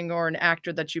something or an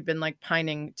actor that you've been like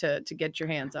pining to get your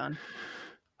hands on?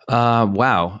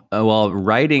 Wow. Well,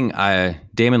 writing,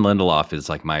 Damon Lindelof is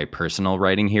like my personal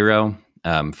writing hero.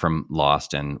 From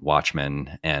Lost and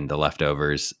Watchmen and The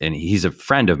Leftovers, and he's a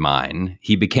friend of mine.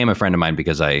 He became a friend of mine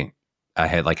because I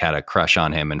had a crush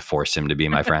on him and forced him to be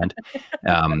my friend.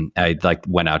 I like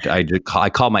went out. I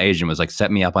called my agent, was like,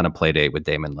 set me up on a play date with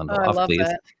Damon Lindelof, please.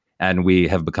 That. And we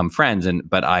have become friends.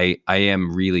 But I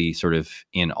am really sort of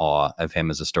in awe of him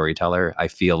as a storyteller. I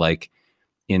feel like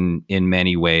in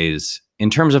many ways, in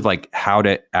terms of like how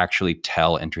to actually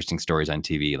tell interesting stories on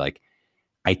TV, like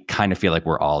I kind of feel like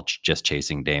we're all just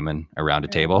chasing Damon around a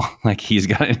table. Like he's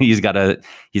got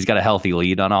a healthy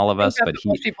lead on all of us. But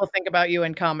most people think about you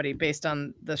in comedy based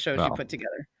on the shows you put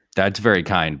together. That's very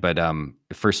kind. But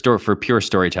for pure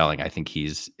storytelling, I think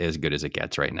he's as good as it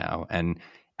gets right now. And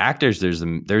actors, there's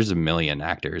a million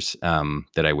actors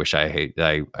that I wish I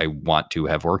want to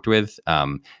have worked with.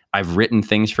 I've written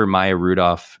things for Maya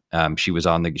Rudolph. She had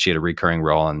a recurring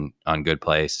role on Good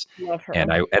Place. Love her.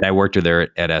 And I worked with her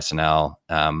at SNL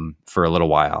for a little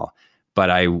while. But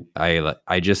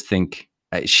I just think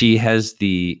she has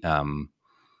two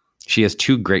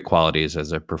great qualities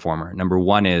as a performer. Number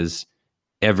one is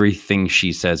everything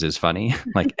she says is funny.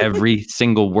 Like every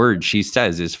single word she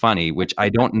says is funny, which I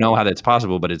don't know how that's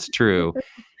possible, but it's true.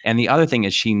 And the other thing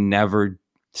is she never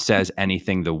says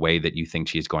anything the way that you think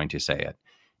she's going to say it.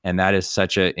 And that is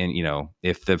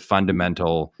if the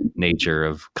fundamental nature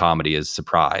of comedy is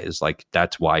surprise, like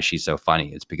that's why she's so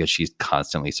funny. It's because she's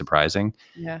constantly surprising.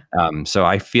 Yeah. So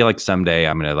I feel like someday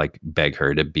I'm going to like beg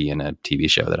her to be in a TV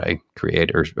show that I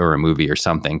create or a movie or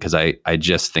something. Cause I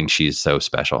just think she's so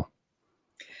special.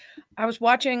 I was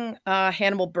watching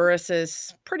Hannibal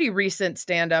Buress's pretty recent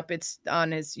stand-up. It's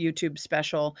on his YouTube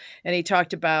special. And he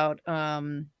talked about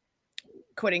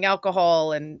quitting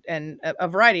alcohol and a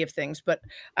variety of things. But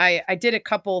I did a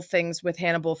couple things with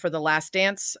Hannibal for the Last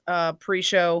Dance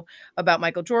pre-show about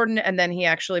Michael Jordan, and then he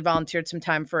actually volunteered some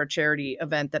time for a charity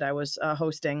event that I was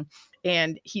hosting.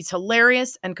 And he's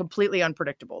hilarious and completely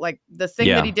unpredictable. Like the thing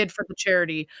that he did for the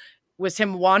charity was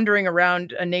him wandering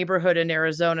around a neighborhood in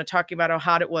Arizona talking about how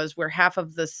hot it was, where half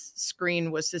of the screen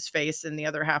was his face and the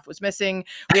other half was missing.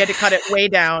 We had to cut it way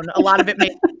down. A lot of it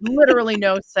made literally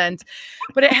no sense,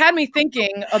 but it had me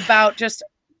thinking about just,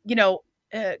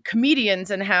 comedians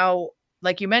and how,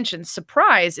 like you mentioned,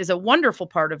 surprise is a wonderful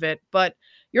part of it, but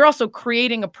you're also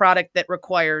creating a product that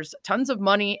requires tons of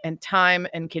money and time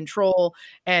and control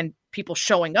and people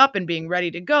showing up and being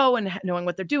ready to go and knowing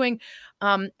what they're doing.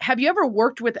 Have you ever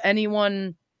worked with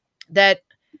anyone that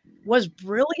was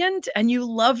brilliant and you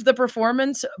loved the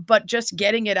performance, but just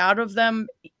getting it out of them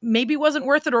maybe wasn't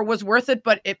worth it, or was worth it,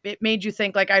 but it made you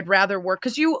think like, I'd rather work?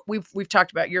 Because we've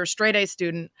talked about, you're a straight A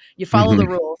student, you follow the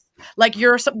rules. Like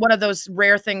you're one of those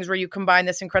rare things where you combine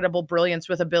this incredible brilliance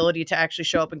with ability to actually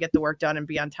show up and get the work done and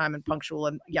be on time and punctual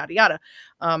and yada, yada.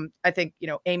 I think,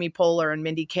 Amy Poehler and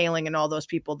Mindy Kaling and all those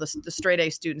people, the straight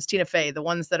A students, Tina Fey, the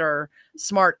ones that are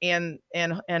smart and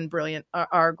brilliant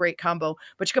are a great combo,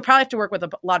 but you could probably have to work with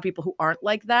a lot of people who aren't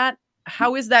like that.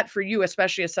 How is that for you,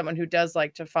 especially as someone who does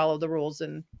like to follow the rules?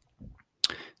 And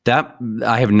that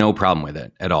I have no problem with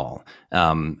it at all.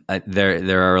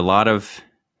 There are a lot of,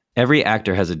 every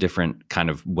actor has a different kind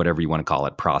of, whatever you want to call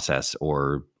it, process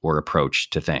or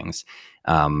approach to things.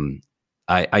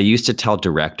 I used to tell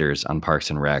directors on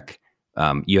Parks and Rec,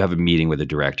 you have a meeting with a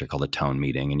director called a tone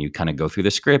meeting, and you kind of go through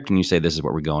the script and you say, this is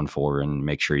what we're going for, and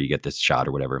make sure you get this shot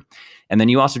or whatever. And then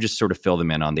you also just sort of fill them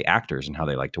in on the actors and how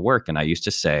they like to work. And I used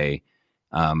to say,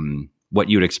 what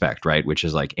you'd expect, right? Which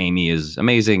is like, Amy is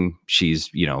amazing.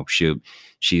 She's,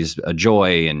 she's a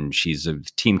joy and she's a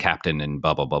team captain and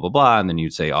blah, blah, blah, blah, blah. And then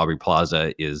you'd say Aubrey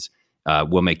Plaza is,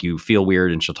 will make you feel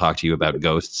weird and she'll talk to you about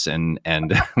ghosts and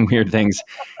weird things.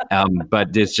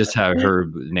 But it's just how her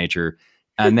nature.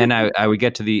 And then I would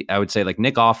get to I would say like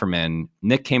Nick Offerman.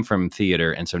 Nick came from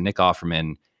theater. And so Nick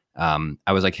Offerman,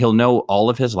 I was like, he'll know all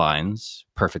of his lines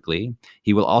perfectly.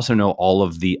 He will also know all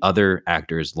of the other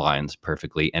actors' lines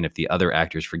perfectly. And if the other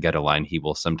actors forget a line, he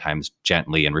will sometimes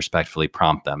gently and respectfully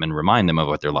prompt them and remind them of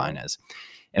what their line is.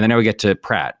 And then I would get to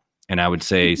Pratt, and I would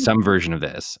say some version of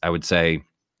this. I would say,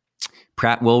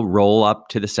 Pratt will roll up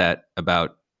to the set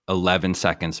about 11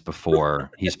 seconds before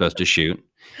he's supposed to shoot.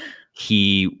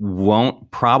 He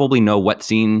won't probably know what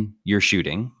scene you're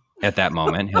shooting at that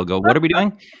moment. He'll go, what are we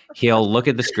doing? He'll look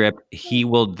at the script. He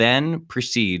will then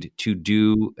proceed to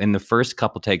do, in the first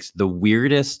couple takes, the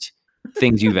weirdest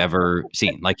things you've ever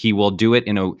seen. Like he will do it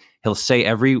he'll say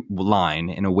every line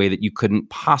in a way that you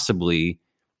couldn't possibly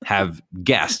have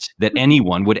guessed that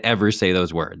anyone would ever say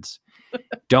those words.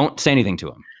 Don't say anything to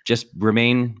him. Just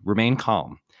remain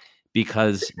calm,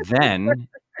 because then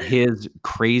his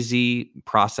crazy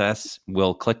process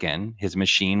will click in. His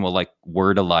machine will like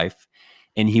word of life.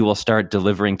 And he will start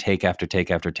delivering take after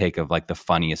take after take of like the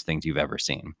funniest things you've ever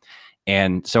seen.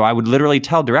 And so I would literally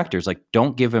tell directors, like,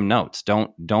 don't give him notes.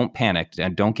 Don't panic,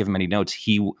 and don't give him any notes.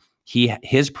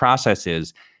 His process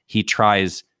is he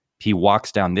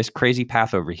walks down this crazy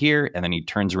path over here, and then he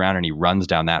turns around and he runs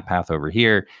down that path over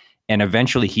here. And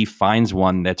eventually he finds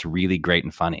one that's really great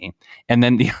and funny. And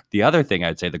then the other thing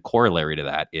I'd say, the corollary to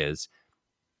that is,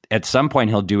 at some point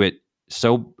he'll do it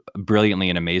so brilliantly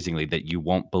and amazingly that you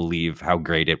won't believe how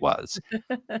great it was.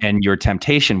 And your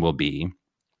temptation will be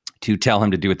to tell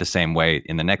him to do it the same way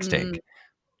in the next take.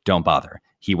 Don't bother.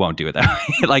 He won't do it that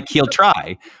way. Like he'll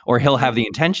try, or he'll have the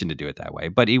intention to do it that way,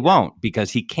 but he won't,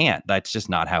 because he can't. That's just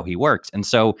not how he works. And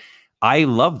so I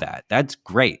love that. That's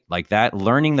great. Like that,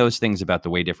 learning those things about the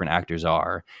way different actors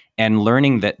are, and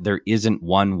learning that there isn't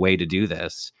one way to do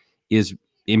this is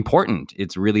important.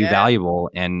 It's really valuable.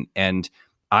 And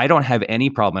I don't have any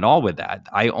problem at all with that.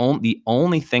 The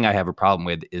only thing I have a problem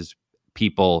with is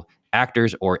people,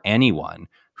 actors or anyone,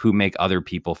 who make other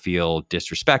people feel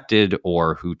disrespected,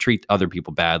 or who treat other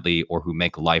people badly, or who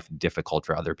make life difficult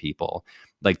for other people.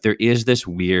 Like there is this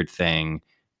weird thing.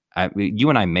 You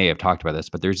and I may have talked about this,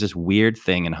 but there's this weird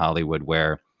thing in Hollywood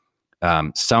where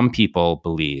some people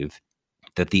believe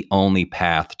that the only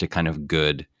path to kind of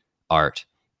good art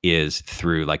is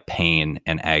through like pain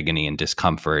and agony and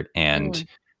discomfort, and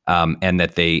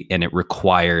that it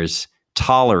requires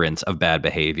tolerance of bad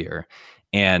behavior.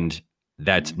 And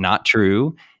that's not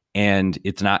true. And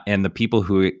it's not, and the people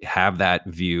who have that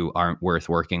view aren't worth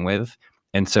working with.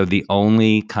 And so the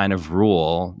only kind of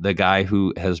rule, the guy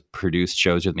who has produced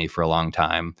shows with me for a long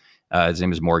time, his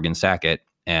name is Morgan Sackett,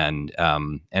 and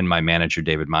my manager,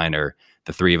 David Miner,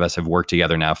 the three of us have worked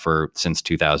together now since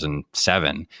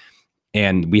 2007.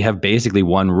 And we have basically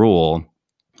one rule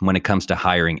when it comes to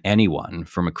hiring anyone,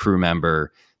 from a crew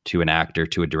member to an actor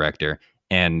to a director.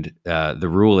 And the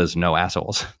rule is no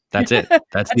assholes. That's it.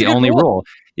 That's the only rule.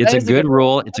 It's a good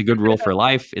rule. It's a good rule for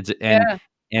life.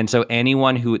 And so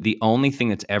anyone the only thing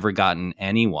that's ever gotten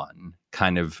anyone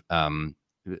kind of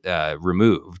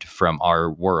removed from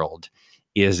our world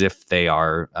is if they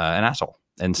are an asshole.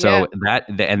 And so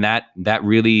that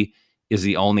really is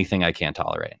the only thing I can't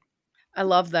tolerate. I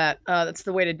love that. That's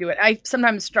the way to do it. I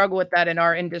sometimes struggle with that in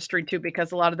our industry too,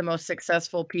 because a lot of the most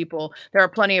successful people, there are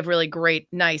plenty of really great,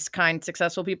 nice, kind,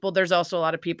 successful people. There's also a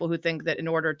lot of people who think that in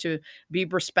order to be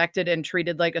respected and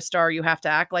treated like a star, you have to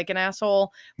act like an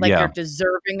asshole, like you're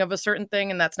deserving of a certain thing.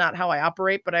 And that's not how I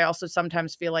operate. But I also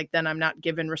sometimes feel like then I'm not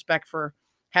given respect for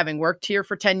having worked here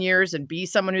for 10 years and be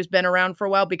someone who's been around for a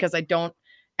while, because I don't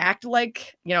act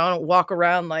like, I don't walk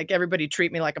around like everybody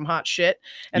treat me like I'm hot shit.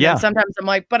 And then sometimes I'm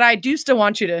like, but I do still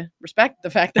want you to respect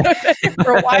the fact that I've been here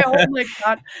for a while, and like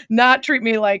not treat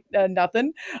me like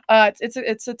nothing.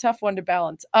 It's a tough one to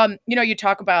balance. You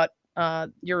talk about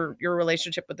your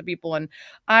relationship with the people, and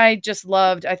I just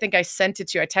loved, I think I sent it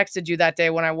to you, I texted you that day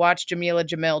when I watched Jameela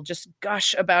Jamil just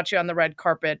gush about you on the red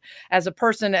carpet as a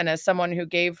person and as someone who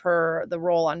gave her the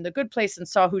role on The Good Place and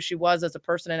saw who she was as a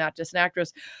person and not just an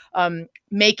actress.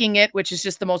 Making It, which is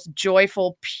just the most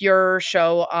joyful, pure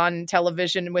show on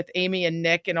television with Amy and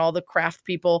Nick and all the craft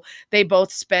people. They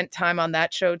both spent time on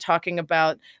that show talking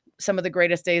about some of the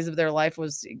greatest days of their life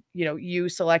was, you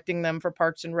selecting them for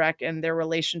Parks and Rec and their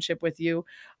relationship with you.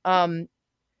 That's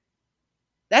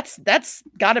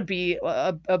got to be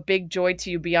a big joy to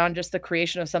you beyond just the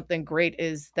creation of something great,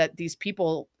 is that these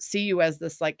people see you as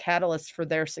this like catalyst for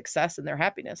their success and their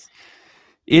happiness.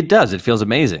 It does. It feels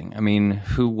amazing. I mean,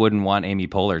 who wouldn't want Amy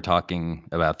Poehler talking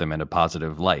about them in a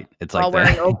positive light? It's like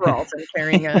wearing overalls and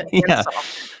carrying a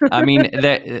I mean,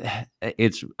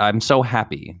 I'm so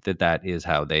happy that is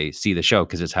how they see the show,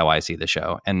 because it's how I see the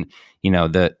show. And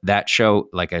that show,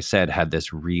 like I said, had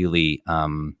this really.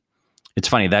 It's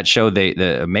funny, that show,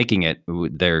 the Making It,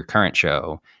 their current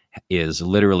show, is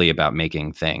literally about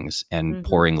making things and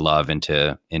pouring love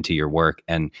into your work.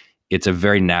 And it's a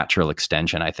very natural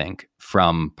extension, I think,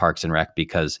 from Parks and Rec,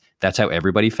 because that's how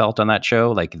everybody felt on that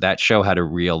show. Like, that show had a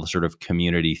real sort of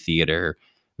community theater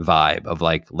vibe of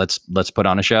like, let's put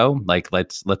on a show. Like,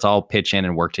 let's all pitch in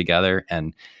and work together.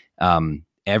 And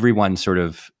everyone sort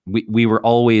of, we were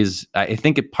always, I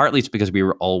think partly it's because we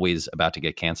were always about to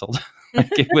get canceled.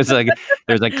 Like, it was like,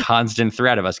 there's a constant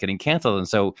threat of us getting canceled. And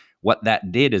so what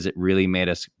that did is it really made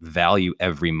us value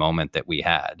every moment that we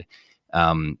had.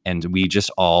 And we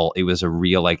just it was a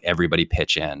real, like, everybody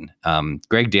pitch in.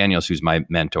 Greg Daniels, who's my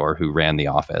mentor, who ran The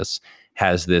Office,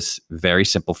 has this very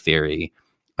simple theory,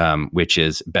 which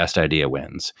is best idea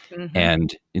wins.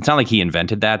 And it's not like he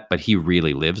invented that, but he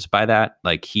really lives by that.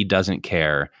 Like, he doesn't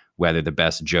care whether the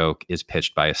best joke is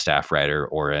pitched by a staff writer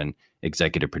or an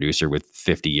executive producer with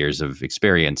 50 years of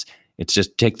experience. It's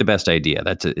just take the best idea.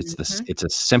 It's a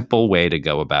simple way to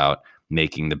go about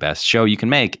making the best show you can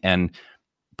make. And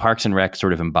Parks and Rec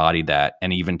sort of embodied that,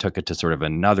 and even took it to sort of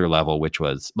another level, which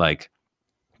was like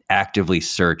actively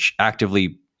survey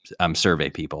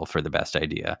people for the best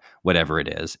idea, whatever it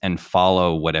is, and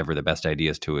follow whatever the best idea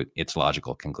is to its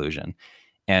logical conclusion.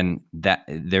 And that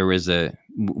there was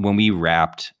when we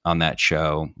wrapped on that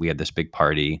show, we had this big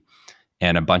party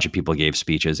and a bunch of people gave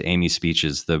speeches. Amy's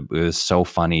speeches, it was so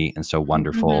funny and so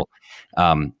wonderful.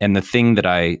 And the thing that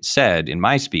I said in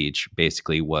my speech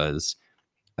basically was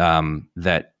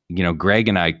that, Greg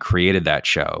and I created that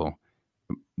show.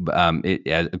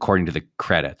 According to the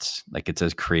credits, like, it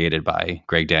says created by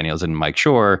Greg Daniels and Mike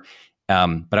Shore.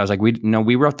 But I was like,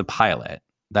 we wrote the pilot.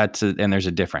 And there's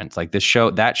a difference. Like,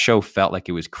 that show felt like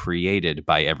it was created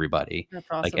by everybody. That's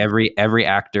awesome. Like every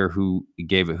actor who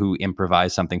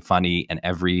improvised something funny, and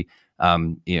every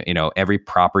every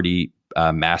property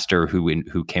master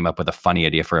who came up with a funny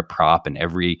idea for a prop, and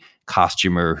every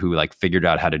costumer who like figured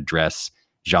out how to dress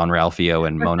Jean-Ralphio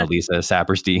and Mona Lisa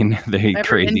Saperstein. Every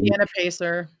crazy Indiana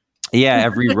Pacer. Yeah,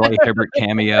 every Roy Hibbert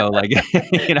cameo, like,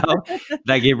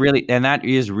 like it really, and that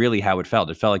is really how it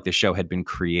felt. It felt like the show had been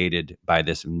created by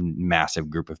this massive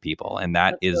group of people, and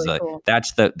that's really cool.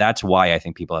 That's why I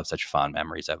think people have such fond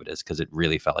memories of it, is because it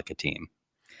really felt like a team.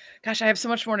 Gosh, I have so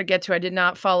much more to get to. I did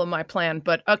not follow my plan,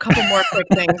 but a couple more quick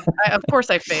things. Of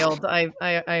course, I failed.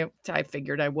 I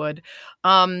figured I would.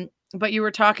 But you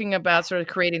were talking about sort of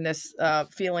creating this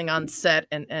feeling on set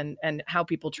and how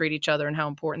people treat each other and how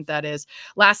important that is.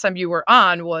 Last time you were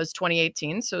on was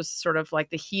 2018. So it's sort of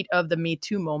like the heat of the Me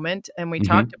Too moment. And we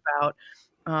talked about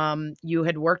You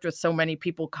had worked with so many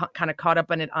people kind of caught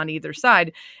up in it on either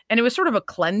side. And it was sort of a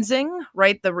cleansing,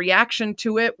 right? The reaction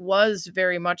to it was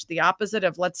very much the opposite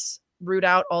of let's root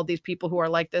out all these people who are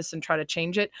like this and try to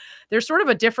change it. There's sort of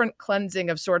a different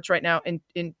cleansing of sorts right now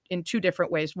in two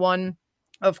different ways. One,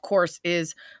 of course,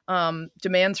 is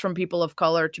demands from people of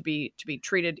color to be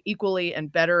treated equally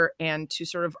and better, and to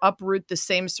sort of uproot the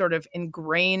same sort of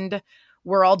ingrained,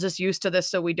 we're all just used to this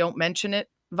so we don't mention it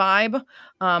vibe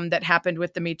that happened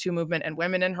with the Me Too movement and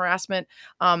women in harassment.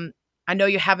 I know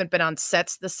you haven't been on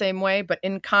sets the same way, but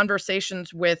in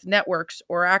conversations with networks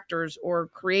or actors or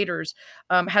creators,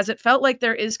 has it felt like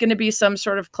there is going to be some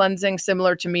sort of cleansing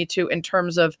similar to Me Too in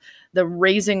terms of the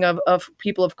raising of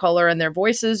people of color and their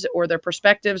voices or their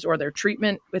perspectives or their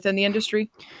treatment within the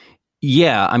industry?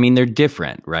 Yeah, I mean, they're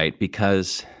different, right?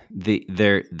 Because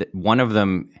one of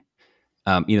them,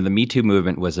 the Me Too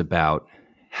movement was about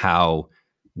how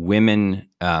women,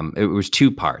 it was two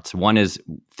parts. One is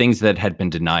things that had been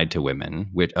denied to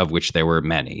women, of which there were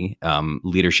many,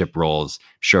 leadership roles,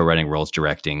 show running roles,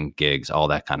 directing gigs, all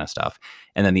that kind of stuff.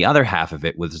 And then the other half of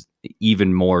it was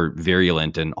even more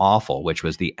virulent and awful, which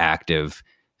was the active,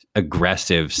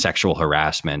 aggressive sexual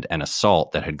harassment and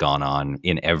assault that had gone on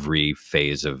in every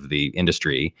phase of the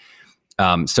industry.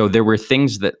 So there were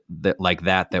things that like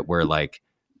that were like,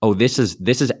 oh, this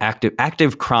is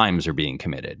active crimes are being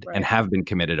committed, right, and have been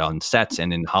committed on sets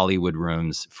and in Hollywood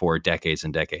rooms for decades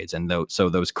and decades. And so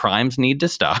those crimes need to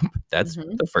stop. That's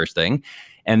the first thing.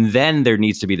 And then there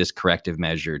needs to be this corrective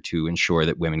measure to ensure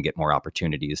that women get more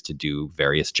opportunities to do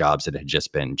various jobs that had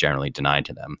just been generally denied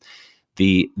to them.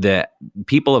 The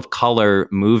people of color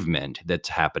movement that's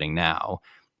happening now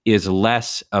is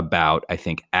less about, I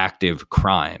think, active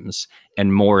crimes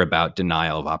and more about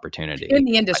denial of opportunity. In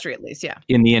the industry, at least, yeah.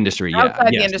 In the industry, yeah. Outside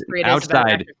the industry, it is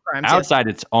about active crimes. Outside,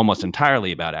 it's almost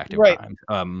entirely about active crimes,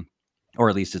 or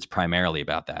at least it's primarily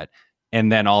about that.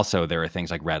 And then also there are things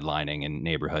like redlining in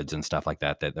neighborhoods and stuff like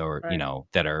that are,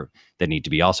 that need to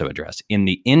be also addressed. In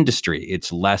the industry,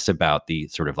 it's less about the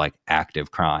sort of like active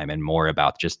crime and more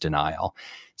about just denial.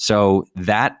 So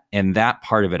that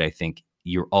part of it, I think,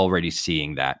 you're already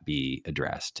seeing that be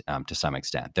addressed to some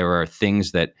extent. There are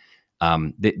things that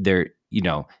I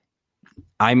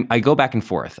go back and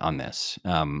forth on this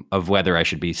of whether I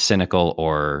should be cynical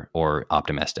or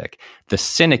optimistic. The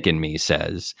cynic in me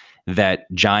says that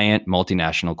giant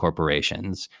multinational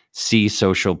corporations see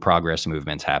social progress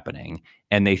movements happening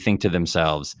and they think to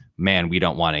themselves, man, we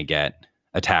don't want to get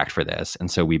attacked for this, and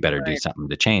so we better do something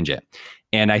to change it.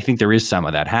 And I think there is some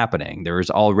of that happening. There has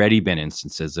already been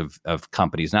instances of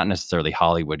companies, not necessarily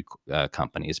Hollywood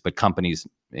companies, but companies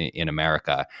in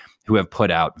America who have put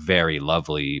out very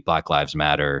lovely Black Lives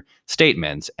Matter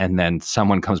statements. And then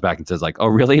someone comes back and says like, oh,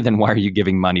 really? Then why are you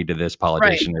giving money to this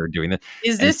politician or doing this?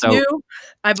 Is this new?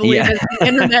 I believe it's the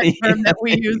internet term that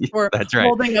we use for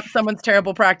holding up someone's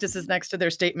terrible practices next to their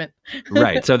statement.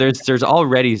 Right. So there's that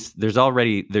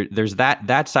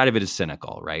side of it is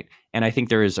cynical, right? And I think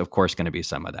there is, of course, going to be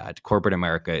some of that. Corporate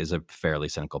America is a fairly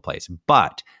cynical place.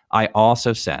 But I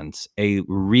also sense a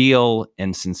real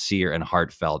and sincere and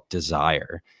heartfelt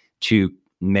desire to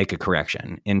make a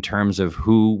correction in terms of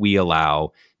who we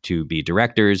allow to be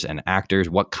directors and actors,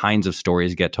 what kinds of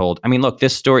stories get told. I mean, look,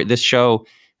 this show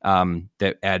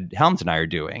that Ed Helms and I are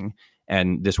doing,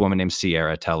 and this woman named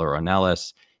Sierra Teller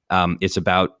Ornelas, it's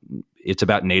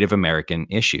about Native American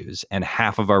issues, and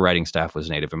half of our writing staff was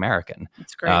Native American.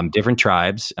 That's great. Different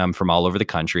tribes from all over the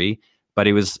country, but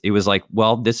it was like,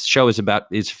 well, this show is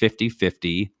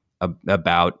 50-50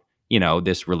 about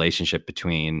this relationship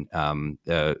between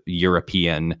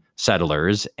European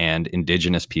settlers and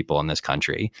indigenous people in this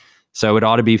country. So it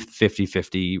ought to be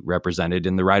 50-50 represented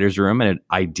in the writer's room, and it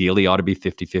ideally ought to be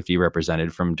 50-50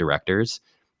 represented from directors.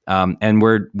 And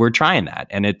we're trying that,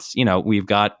 and it's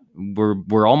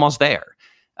we're almost there.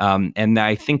 And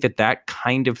I think that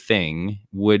kind of thing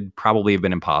would probably have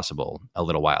been impossible a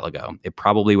little while ago. It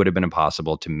probably would have been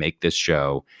impossible to make this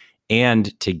show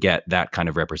and to get that kind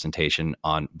of representation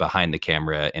on behind the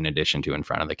camera in addition to in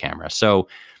front of the camera. So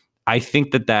I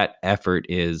think that effort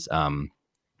is,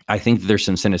 I think there's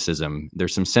some cynicism,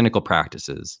 there's some cynical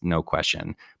practices, no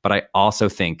question. But I also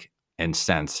think and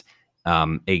sense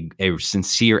a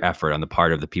sincere effort on the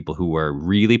part of the people who were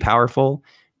really powerful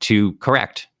to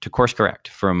course correct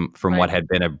from what had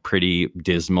been a pretty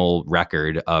dismal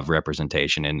record of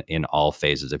representation in all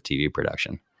phases of TV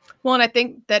production. Well, and I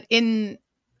think that in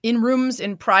rooms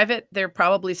in private, there are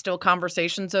probably still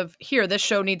conversations of, here, this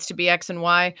show needs to be X and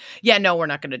Y. Yeah, no, we're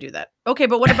not going to do that. Okay,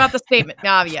 but what about the statement?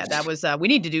 Yeah, that was, we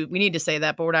need to say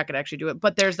that, but we're not going to actually do it.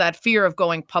 But there's that fear of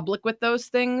going public with those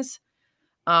things.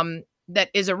 that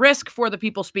is a risk for the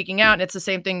people speaking out. And it's the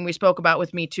same thing we spoke about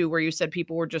with Me Too, where you said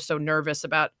people were just so nervous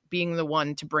about being the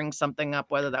one to bring something up,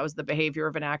 whether that was the behavior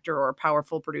of an actor or a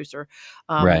powerful producer.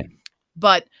 Right.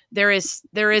 But there is,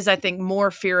 I think,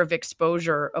 more fear of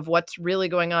exposure of what's really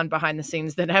going on behind the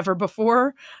scenes than ever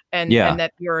before, and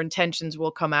that your intentions will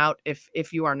come out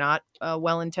if you are not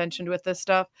well intentioned with this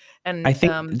stuff. And I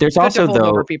think there's also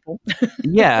though people.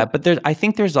 Yeah, but I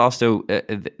think there's also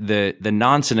the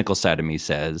non-cynical side of me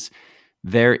says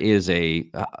there's a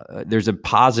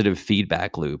positive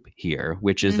feedback loop here,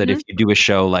 which is that if you do a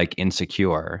show like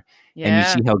Insecure and you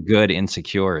see how good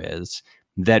Insecure is,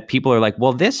 that people are like,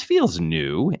 well, this feels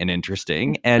new and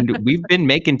interesting. And we've been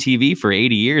making TV for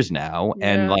 80 years now. Yeah.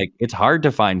 And like, it's hard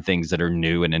to find things that are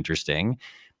new and interesting.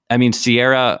 I mean,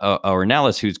 Sierra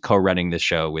Ornelas, who's co-running this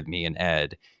show with me and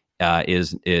Ed,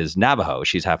 is Navajo.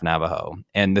 She's half Navajo.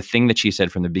 And the thing that she said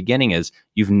from the beginning is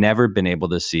you've never been able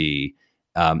to see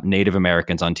Native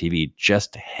Americans on TV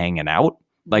just hanging out.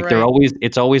 Like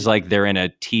it's always like they're in a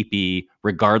teepee,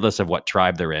 regardless of what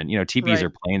tribe they're in. You know, teepees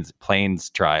are plains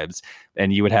tribes,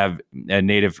 and you would have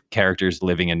native characters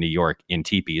living in New York in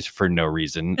teepees for no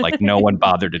reason. Like no one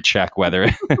bothered to check whether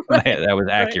that was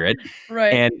accurate.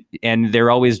 Right. And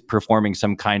they're always performing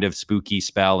some kind of spooky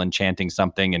spell and chanting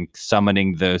something and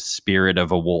summoning the spirit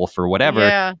of a wolf or whatever.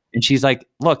 Yeah. And she's like,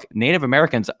 look, Native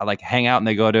Americans like hang out and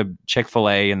they go to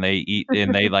Chick-fil-A and they eat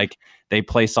and they like they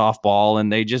play softball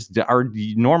and they just are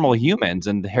normal humans.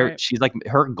 And she's like,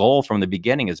 her goal from the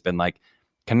beginning has been like,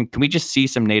 can we just see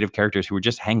some Native characters who are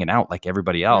just hanging out like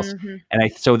everybody else?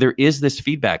 And so there is this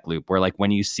feedback loop where like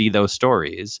when you see those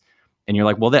stories and you're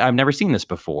like, well, I've never seen this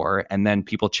before. And then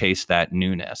people chase that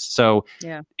newness. So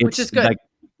which is good. Like,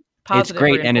 it's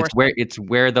great. And it's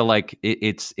where the, like,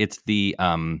 it's the,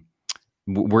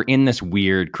 we're in this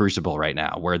weird crucible right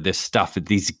now where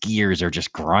these gears are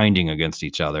just grinding against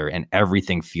each other and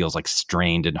everything feels like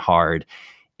strained and hard.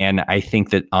 And I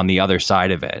think that on the other side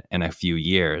of it, in a few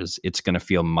years, it's going to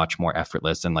feel much more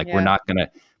effortless. And like, we're not going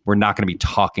to be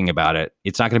talking about it.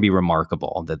 It's not going to be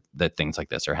remarkable that things like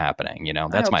this are happening. You know,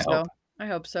 that's my hope. I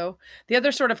hope so. The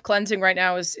other sort of cleansing right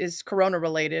now is Corona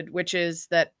related, which is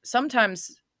that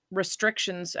sometimes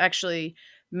restrictions actually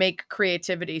make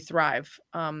creativity thrive.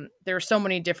 There are so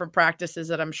many different practices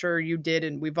that I'm sure you did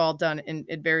and we've all done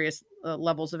at various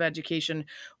levels of education,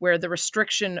 where the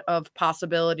restriction of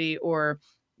possibility or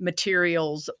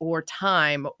materials or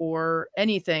time or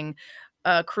anything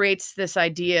creates this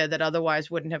idea that otherwise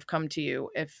wouldn't have come to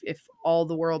you if all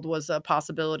the world was a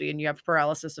possibility and you have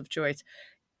paralysis of choice.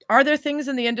 Are there things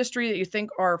in the industry that you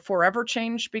think are forever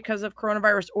changed because of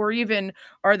coronavirus, or even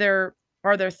are there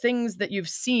things that you've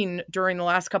seen during the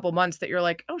last couple of months that you're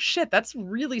like, oh shit, that's a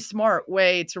really smart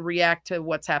way to react to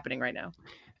what's happening right now?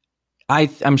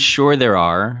 I'm sure there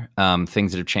are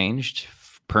things that have changed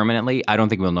permanently. I don't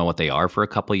think we'll know what they are for a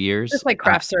couple of years. Just like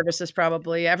craft services,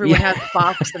 probably. Everyone has a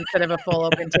box instead of a full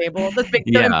open table. That's big,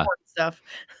 important stuff.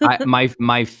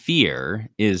 My fear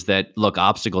is that, look,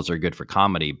 obstacles are good for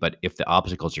comedy, but if the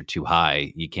obstacles are too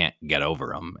high, you can't get over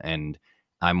them. And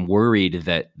I'm worried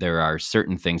that there are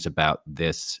certain things about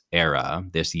this era,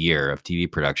 this year of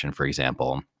TV production, for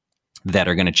example, that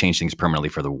are going to change things permanently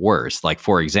for the worse. Like,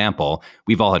 for example,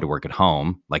 we've all had to work at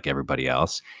home like everybody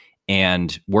else.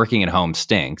 And working at home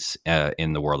stinks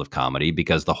in the world of comedy,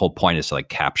 because the whole point is to like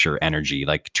capture energy,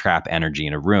 like trap energy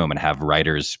in a room and have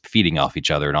writers feeding off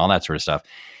each other and all that sort of stuff.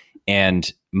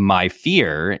 And my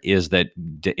fear is that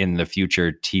in the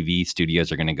future, TV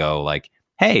studios are going to go like,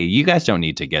 hey, you guys don't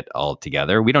need to get all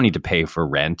together. We don't need to pay for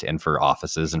rent and for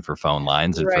offices and for phone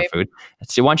lines and for food.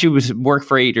 So why don't you work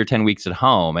for 8 or 10 weeks at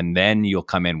home and then you'll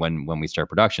come in when we start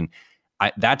production.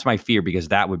 That's my fear, because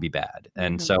that would be bad.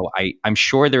 And so I'm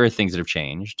sure there are things that have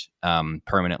changed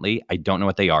permanently. I don't know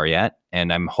what they are yet.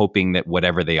 And I'm hoping that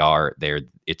whatever they are,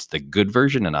 it's the good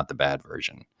version and not the bad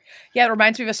version. Yeah, it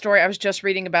reminds me of a story I was just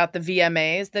reading about the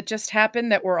VMAs that just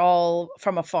happened that were all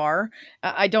from afar.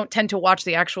 I don't tend to watch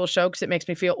the actual show because it makes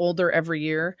me feel older every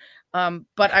year.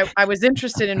 But I was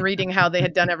interested in reading how they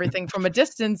had done everything from a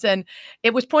distance. And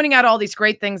it was pointing out all these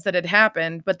great things that had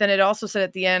happened. But then it also said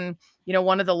at the end, you know,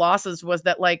 one of the losses was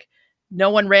that like no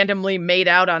one randomly made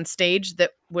out on stage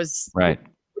that was right.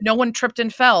 No one tripped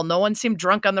and fell. No one seemed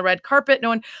drunk on the red carpet. No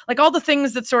one, like all the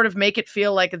things that sort of make it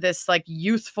feel like this like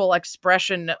youthful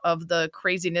expression of the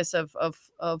craziness of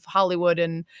Hollywood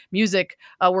and music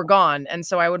were gone. And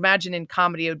so I would imagine in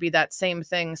comedy, it would be that same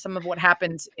thing. Some of what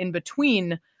happens in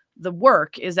between the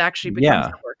work is actually becomes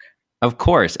the work. Of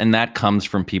course. And that comes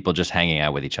from people just hanging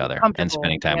out with each other and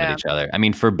spending time with each other. I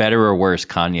mean, for better or worse,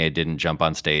 Kanye didn't jump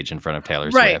on stage in front of Taylor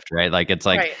Swift, right? Like, it's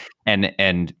like,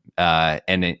 and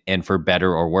And for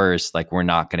better or worse, like we're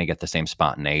not going to get the same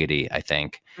spontaneity, I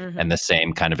think, and the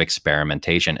same kind of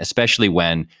experimentation, especially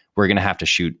when we're going to have to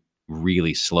shoot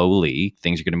really slowly.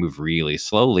 Things are going to move really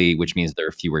slowly, which means there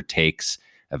are fewer takes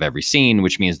of every scene,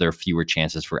 which means there are fewer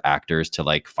chances for actors to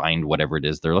like find whatever it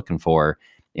is they're looking for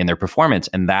in their performance.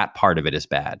 And that part of it is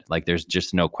bad. Like there's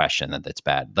just no question that that's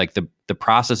bad. Like the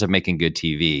process of making good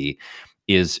TV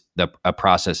is a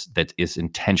process that is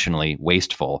intentionally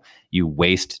wasteful. You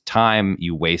waste time,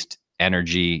 you waste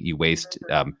energy, you waste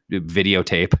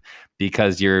videotape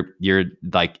because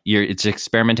it's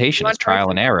experimentation, it's trial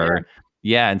and error.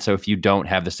 Yeah. And so if you don't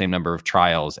have the same number of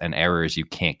trials and errors, you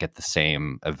can't get the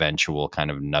same eventual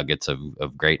kind of nuggets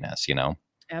of greatness, you know?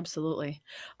 Absolutely.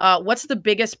 What's the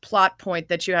biggest plot point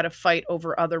that you had to fight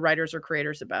over other writers or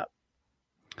creators about?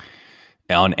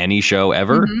 On any show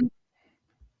ever?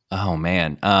 Oh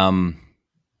man.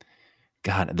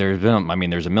 God, there's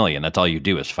a million. That's all you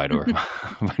do is fight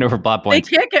over plot points.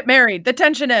 They can't get married. The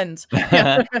tension ends.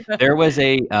 There was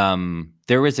a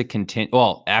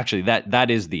well, actually that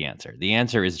is the answer. The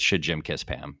answer is, should Jim kiss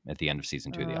Pam at the end of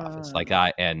season 2 of The Office?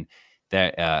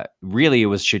 Really it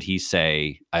was, should he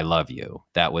say I love you?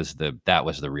 That was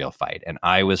the real fight. And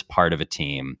I was part of a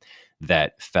team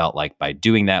that felt like by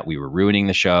doing that we were ruining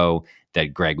the show,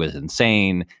 that Greg was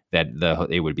insane, that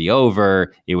it would be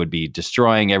over, it would be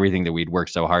destroying everything that we'd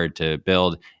worked so hard to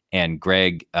build. And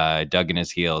Greg dug in his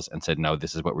heels and said, no,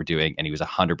 this is what we're doing. And he was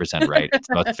 100% right. It's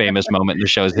the most famous moment in the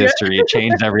show's history. It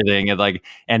changed everything.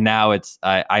 And now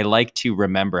I like to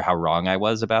remember how wrong I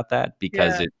was about that,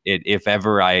 because if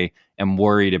ever I am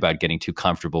worried about getting too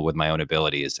comfortable with my own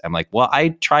abilities, I'm like, well, I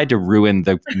tried to ruin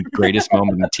the greatest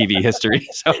moment in TV history.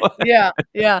 So yeah.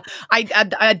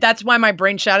 I that's why my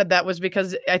brain shouted that, was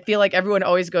because I feel like everyone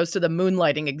always goes to the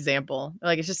moonlighting example.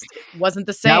 Like it just wasn't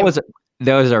the same.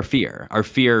 That was our fear.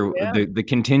 The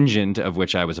contingent of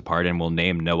which I was a part, and we'll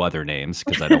name no other names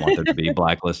because I don't want them to be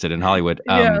blacklisted in Hollywood.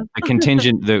 The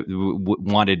contingent that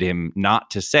wanted him not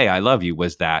to say "I love you"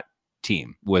 was that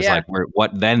team. Like,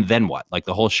 what then what? Like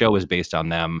the whole show was based on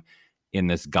them in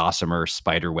this gossamer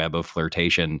spider web of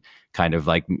flirtation, kind of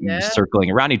like circling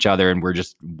around each other, and we're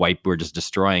just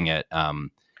destroying it.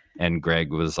 And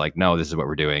Greg was like, "No, this is what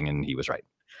we're doing," and he was right.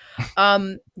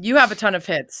 You have a ton of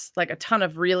hits, like a ton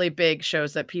of really big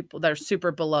shows that are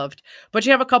super beloved, but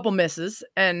you have a couple misses,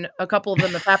 and a couple of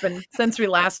them have happened since we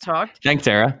last talked. Thanks,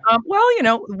 Sarah.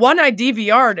 Well, one I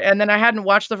DVR'd and then I hadn't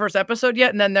watched the first episode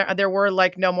yet, and then there were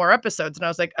like no more episodes, and I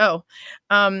was like, oh.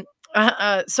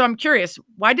 So I'm curious,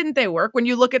 why didn't they work? When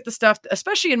you look at the stuff,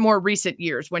 especially in more recent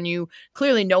years, when you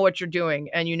clearly know what you're doing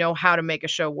and you know how to make a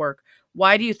show work,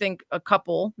 why do you think a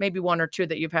couple, maybe one or two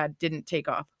that you've had, didn't take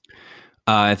off?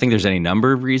 I think there's any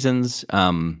number of reasons.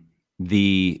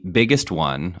 The biggest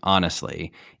one,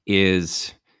 honestly,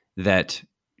 is that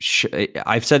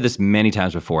I've said this many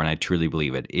times before, and I truly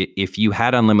believe it. If you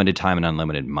had unlimited time and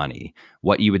unlimited money,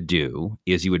 what you would do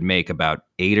is you would make about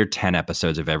 8 or 10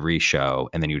 episodes of every show,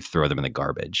 and then you'd throw them in the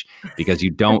garbage because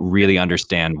you don't really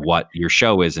understand what your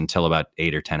show is until about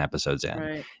 8 or 10 episodes in.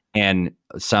 Right. And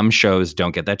some shows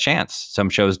don't get that chance. Some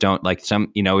shows don't, like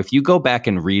if you go back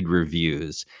and read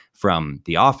reviews from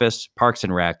The Office, Parks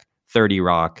and Rec, 30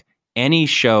 Rock, any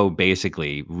show,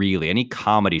 basically, really, any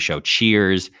comedy show,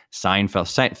 Cheers,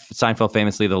 Seinfeld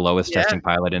famously the lowest testing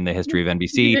pilot in the history of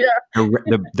NBC.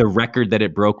 The record that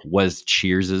it broke was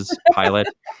Cheers's pilot.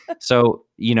 So,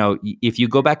 if you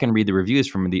go back and read the reviews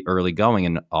from the early going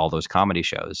in all those comedy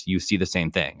shows, you see the same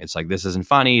thing. It's like, this isn't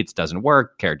funny, it doesn't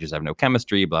work, characters have no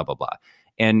chemistry, blah, blah, blah.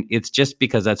 And it's just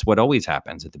because that's what always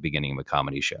happens at the beginning of a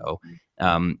comedy show.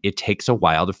 It takes a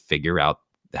while to figure out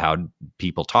how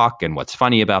people talk and what's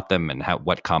funny about them and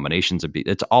what combinations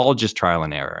it's all just trial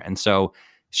and error. And so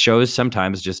shows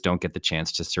sometimes just don't get the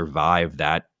chance to survive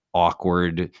that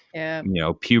awkward,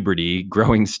 puberty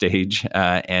growing stage,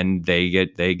 and they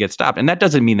get stopped. And that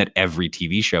doesn't mean that every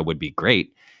TV show would be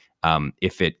great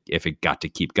if it got to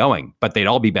keep going, but they'd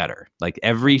all be better. Like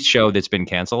every show that's been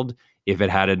canceled, if it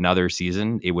had another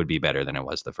season, it would be better than it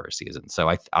was the first season. So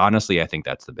I think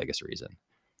that's the biggest reason.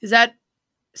 Is that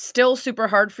still super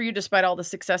hard for you despite all the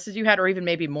successes you had, or even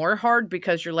maybe more hard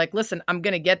because you're like, listen, I'm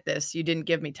going to get this. You didn't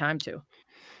give me time to.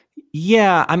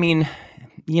 Yeah. I mean,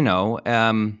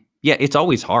 it's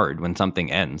always hard when something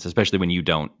ends, especially when you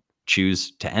don't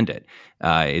choose to end it.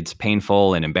 It's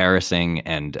painful and embarrassing.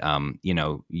 And,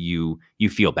 you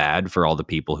feel bad for all the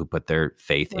people who put their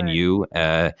faith in you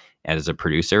as a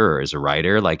producer or as a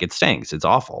writer. Like it stinks. It's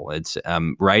awful. It's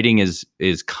writing is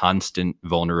constant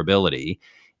vulnerability.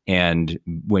 And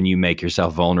when you make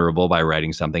yourself vulnerable by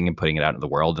writing something and putting it out in the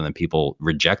world and then people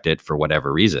reject it for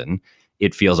whatever reason,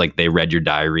 it feels like they read your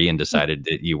diary and decided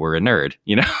that you were a nerd,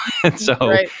 And so,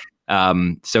 Right.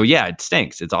 so yeah, it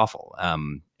stinks. It's awful.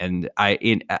 And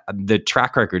the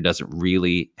track record doesn't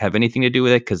really have anything to do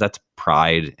with it because that's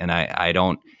pride, and I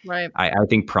don't. Right. I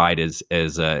think pride is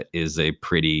a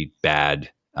pretty bad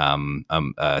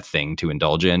thing to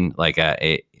indulge in. Like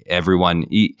everyone,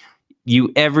 in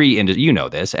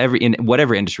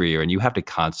whatever industry you're in, you have to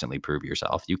constantly prove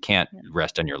yourself. You can't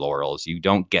rest on your laurels. You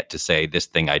don't get to say this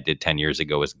thing I did 10 years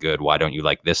ago is good. Why don't you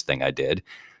like this thing I did?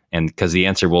 And because the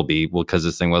answer will be, well, because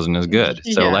this thing wasn't as good.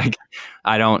 So like,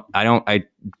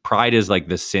 pride is like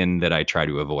the sin that I try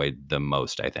to avoid the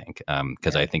most, I think,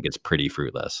 because I think it's pretty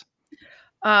fruitless.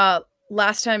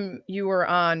 Last time you were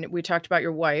on, we talked about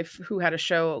your wife who had a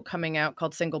show coming out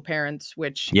called Single Parents,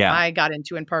 which I got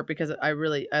into in part because I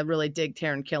really dig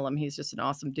Taran Killam. He's just an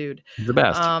awesome dude. The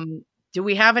best. Do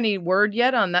we have any word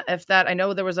yet on that? I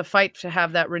know there was a fight to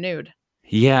have that renewed.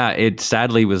 Yeah, it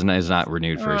sadly is not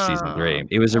renewed for season 3.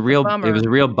 It was a real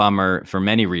bummer for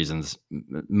many reasons,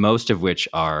 most of which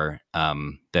are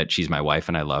that she's my wife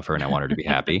and I love her and I want her to be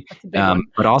happy.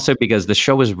 But also because the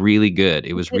show was really good.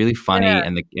 It was really funny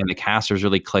and the cast was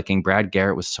really clicking. Brad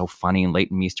Garrett was so funny and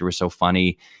Leighton Meester was so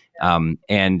funny.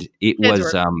 And it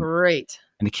was great.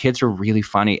 And the kids were really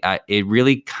funny. It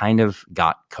really kind of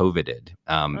got COVIDed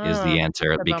is the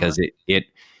answer, because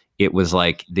it was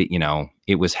like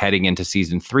it was heading into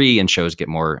season 3 and shows get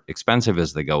more expensive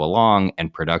as they go along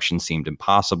and production seemed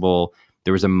impossible.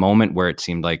 There was a moment where it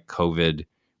seemed like COVID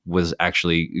was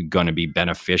actually going to be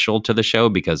beneficial to the show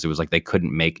because it was like they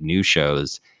couldn't make new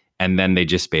shows. And then they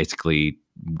just basically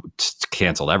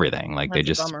canceled everything. Like they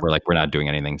just were like, we're not doing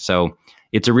anything. So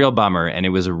it's a real bummer. And it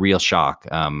was a real shock.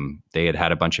 They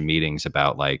had a bunch of meetings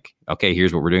about like, okay,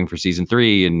 here's what we're doing for season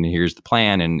 3 and here's the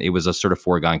plan. And it was a sort of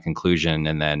foregone conclusion.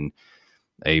 And then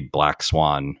a black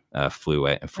swan flew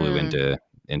into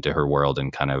her world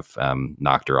and kind of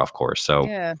knocked her off course. So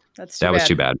yeah, that was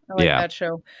too bad. I like that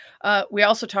show. We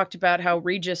also talked about how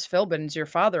Regis Philbin's your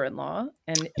father-in-law,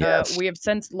 and we have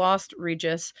since lost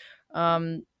Regis.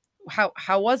 How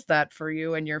was that for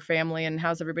you and your family, and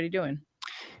how's everybody doing?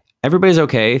 Everybody's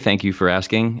okay. Thank you for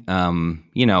asking.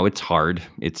 It's hard.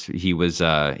 He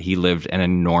lived an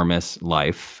enormous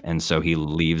life, and so he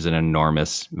leaves an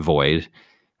enormous void.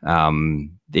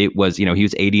 It was, he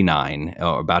was 89,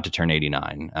 about to turn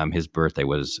 89. His birthday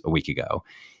was a week ago.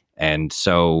 And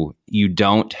so you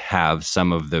don't have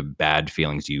some of the bad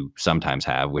feelings you sometimes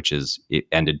have, which is it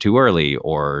ended too early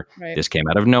or this came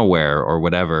out of nowhere or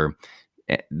whatever.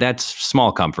 That's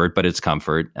small comfort, but it's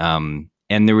comfort.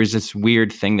 And there was this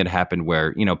weird thing that happened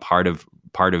where, part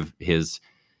of his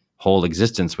whole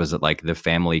existence was that like the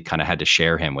family kind of had to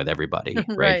share him with everybody,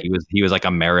 right? He was like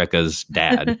America's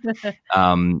dad.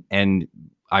 And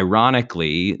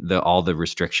ironically, all the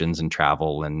restrictions and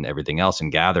travel and everything else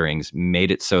and gatherings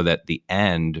made it so that the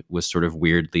end was sort of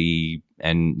weirdly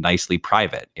and nicely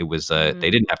private. It was they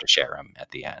didn't have to share him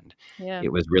at the end. Yeah.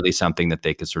 It was really something that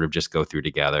they could sort of just go through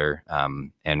together.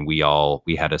 And we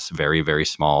had a very, very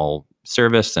small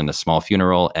service and a small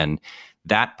funeral, and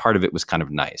that part of it was kind of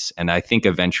nice. And I think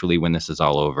eventually when this is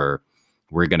all over,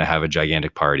 we're going to have a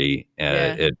gigantic party.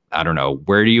 I don't know,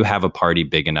 where do you have a party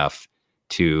big enough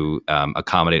to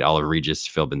accommodate all of Regis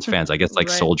Philbin's fans? I guess like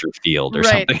Soldier Field or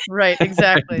something. Right,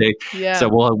 exactly. Yeah. So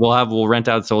we'll rent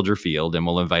out Soldier Field and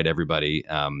we'll invite everybody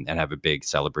and have a big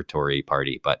celebratory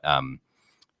party. But as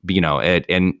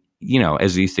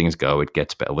these things go, it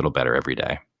gets a little better every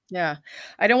day. Yeah.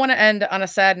 I don't want to end on a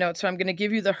sad note, so I'm going to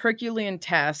give you the Herculean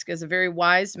task as a very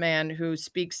wise man who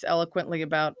speaks eloquently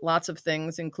about lots of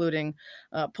things, including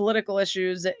political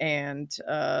issues and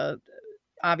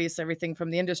obviously everything from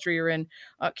the industry you're in.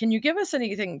 Can you give us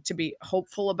anything to be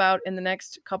hopeful about in the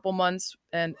next couple months,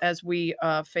 and as we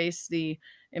face the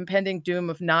impending doom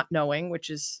of not knowing, which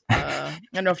is I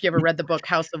don't know if you ever read the book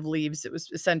House of Leaves. It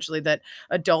was essentially that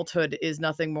adulthood is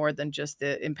nothing more than just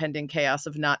the impending chaos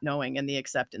of not knowing and the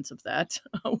acceptance of that,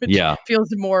 which feels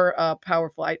more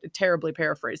powerful. I terribly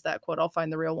paraphrase that quote. I'll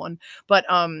find the real one, but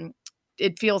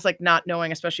it feels like not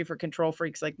knowing, especially for control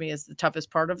freaks like me, is the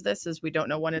toughest part of this. Is we don't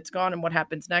know when it's gone and what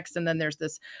happens next, and then there's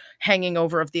this hanging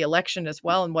over of the election as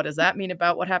well, and what does that mean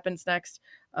about what happens next?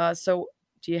 So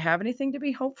do you have anything to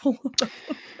be hopeful about?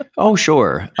 Oh,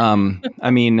 sure.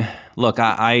 I mean, look,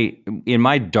 I in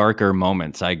my darker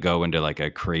moments, I go into like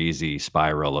a crazy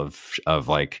spiral of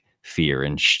like fear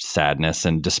and sadness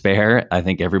and despair. I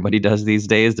think everybody does these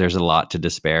days. There's a lot to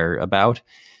despair about.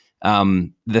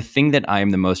 The thing that I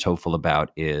am the most hopeful about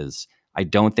is I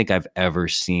don't think I've ever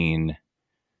seen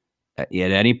at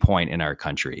any point in our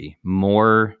country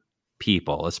more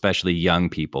people, especially young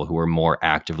people, who are more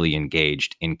actively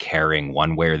engaged in caring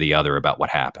one way or the other about what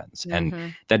happens.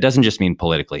 And that doesn't just mean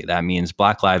politically. That means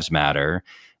Black Lives Matter.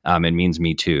 It means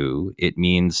Me Too. It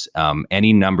means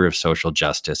any number of social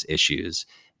justice issues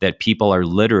that people are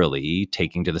literally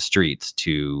taking to the streets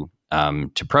to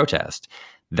protest.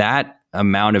 That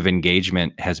amount of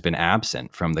engagement has been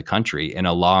absent from the country in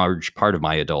a large part of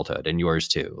my adulthood, and yours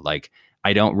too. Like,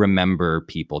 I don't remember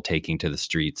people taking to the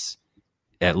streets,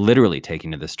 literally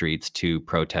taking to the streets to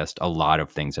protest a lot of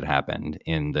things that happened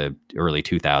in the early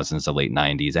 2000s, the late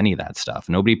 90s, any of that stuff.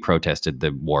 Nobody protested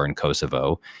the war in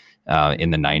Kosovo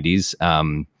in the 90s.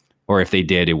 Or if they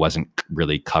did, it wasn't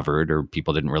really covered, or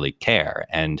people didn't really care.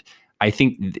 And I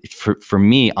think for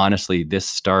me, honestly,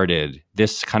 this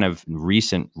kind of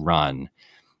recent run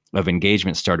of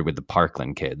engagement started with the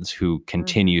Parkland kids, who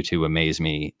continue to amaze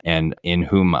me, and in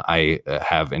whom I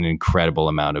have an incredible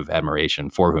amount of admiration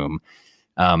for whom,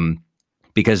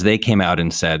 because they came out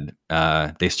and said,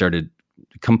 they started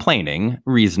complaining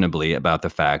reasonably about the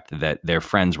fact that their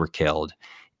friends were killed.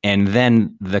 And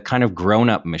then the kind of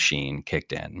grown-up machine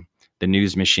kicked in, the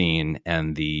news machine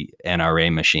and the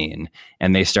NRA machine.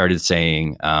 And they started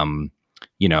saying,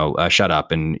 shut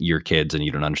up, and you're kids and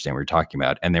you don't understand what you're talking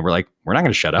about. And they were like, we're not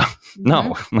going to shut up.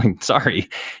 No, I'm like, sorry.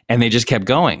 And they just kept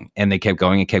going, and they kept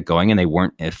going and kept going. And they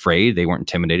weren't afraid. They weren't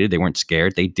intimidated. They weren't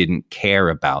scared. They didn't care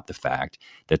about the fact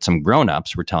that some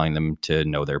grownups were telling them to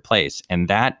know their place. And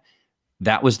that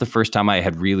was the first time I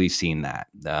had really seen that.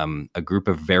 A group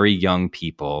of very young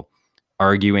people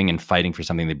arguing and fighting for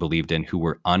something they believed in, who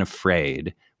were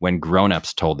unafraid when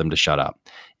grownups told them to shut up.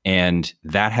 And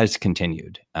that has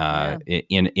continued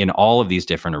in all of these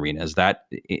different arenas. That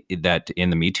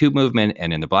in the Me Too movement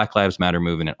and in the Black Lives Matter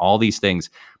movement and all these things,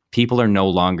 people are no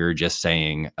longer just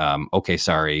saying, "Okay,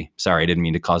 sorry, I didn't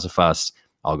mean to cause a fuss.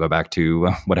 I'll go back to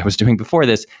what I was doing before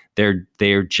this."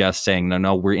 They're just saying,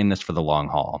 "No, we're in this for the long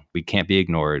haul. We can't be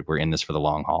ignored. We're in this for the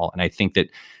long haul." And I think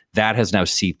that has now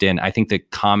seeped in. I think the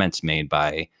comments made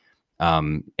by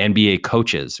NBA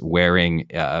coaches wearing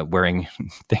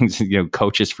things,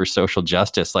 coaches for social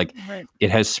justice,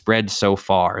 it has spread so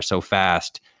far, so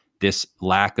fast. This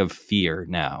lack of fear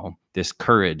now, this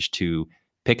courage to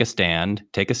take a stand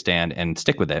and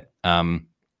stick with it.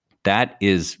 That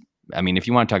is, if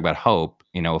you want to talk about hope,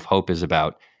 if hope is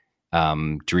about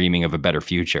dreaming of a better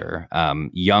future,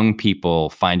 young people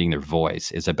finding their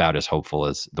voice is about as hopeful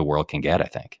as the world can get, I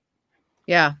think.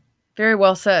 Yeah, very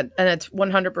well said. And it's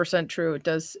 100% true. It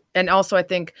does. And also, I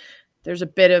think there's a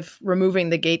bit of removing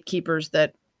the gatekeepers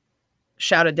that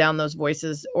shouted down those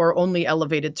voices or only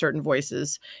elevated certain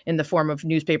voices in the form of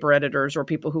newspaper editors or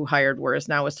people who hired. Whereas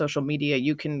now with social media,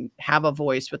 you can have a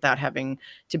voice without having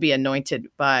to be anointed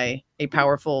by a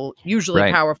powerful,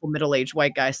 usually powerful middle-aged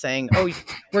white guy saying, "Oh,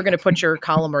 we're going to put your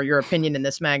column or your opinion in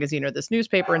this magazine or this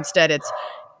newspaper." Instead, it's,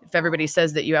 if everybody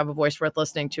says that you have a voice worth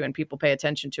listening to and people pay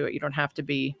attention to it, you don't have to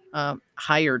be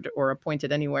hired or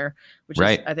appointed anywhere, which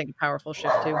is, I think, a powerful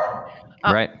shift too.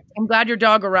 I'm glad your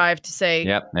dog arrived to say,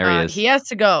 "Yep, there he is. He has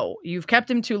to go. You've kept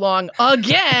him too long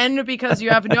again," because you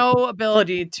have no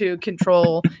ability to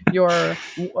control your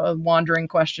wandering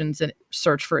questions and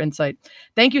search for insight.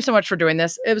 Thank you so much for doing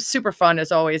this. It was super fun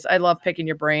as always. I love picking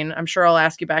your brain. I'm sure I'll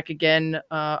ask you back again.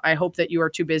 I hope that you are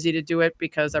too busy to do it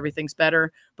because everything's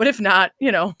better. But if not,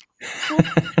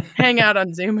 hang out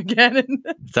on Zoom again.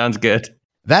 Sounds good.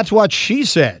 That's what she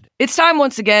said. It's time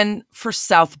once again for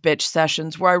South Bitch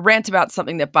Sessions, where I rant about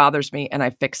something that bothers me and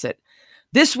I fix it.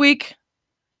 This week,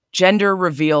 gender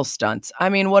reveal stunts.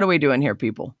 What are we doing here,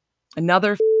 people?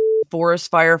 Another forest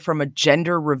fire from a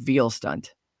gender reveal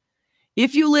stunt.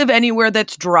 If you live anywhere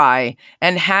that's dry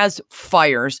and has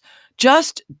fires,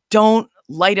 just don't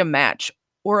light a match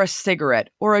or a cigarette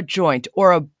or a joint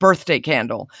or a birthday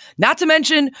candle. Not to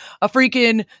mention a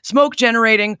freaking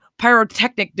smoke-generating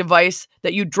pyrotechnic device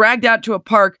that you dragged out to a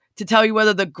park to tell you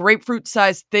whether the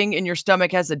grapefruit-sized thing in your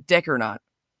stomach has a dick or not.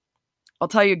 I'll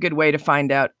tell you a good way to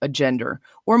find out a gender,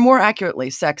 or more accurately,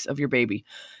 sex of your baby.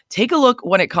 Take a look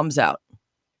when it comes out.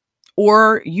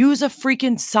 Or use a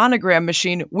freaking sonogram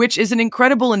machine, which is an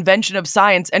incredible invention of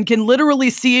science and can literally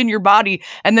see in your body,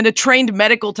 and then a trained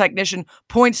medical technician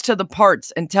points to the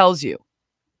parts and tells you.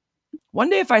 One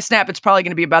day if I snap, it's probably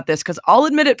going to be about this, because I'll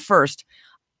admit it first.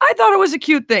 I thought it was a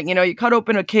cute thing. You cut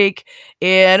open a cake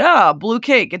and, blue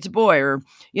cake, it's a boy. Or,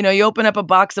 you open up a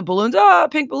box of balloons,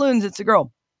 pink balloons, it's a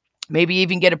girl. Maybe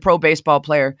even get a pro baseball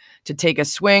player to take a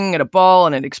swing at a ball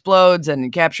and it explodes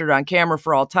and capture it on camera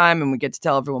for all time. And we get to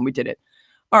tell everyone we did it.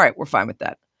 All right, we're fine with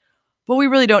that. But we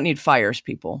really don't need fires,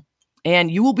 people. And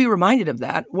you will be reminded of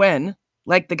that when,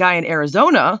 like the guy in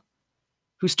Arizona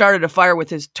who started a fire with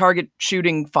his target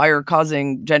shooting, fire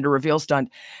causing gender reveal stunt,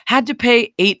 had to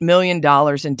pay $8 million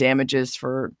in damages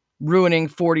for ruining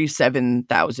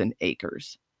 47,000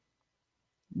 acres.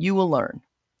 You will learn.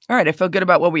 All right, I feel good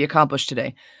about what we accomplished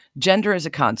today. Gender is a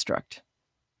construct.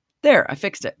 There, I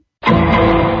fixed it.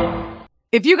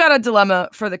 If you got a dilemma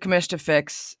for the commish to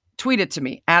fix, tweet it to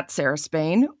me at Sarah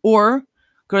Spain, or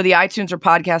go to the iTunes or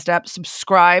podcast app,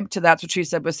 subscribe to That's What She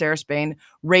Said with Sarah Spain,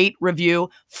 rate, review,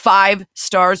 5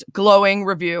 stars, glowing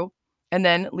review, and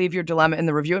then leave your dilemma in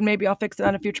the review, and maybe I'll fix it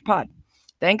on a future pod.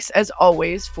 Thanks, as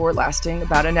always, for lasting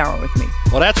about an hour with me.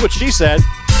 Well, that's what she said.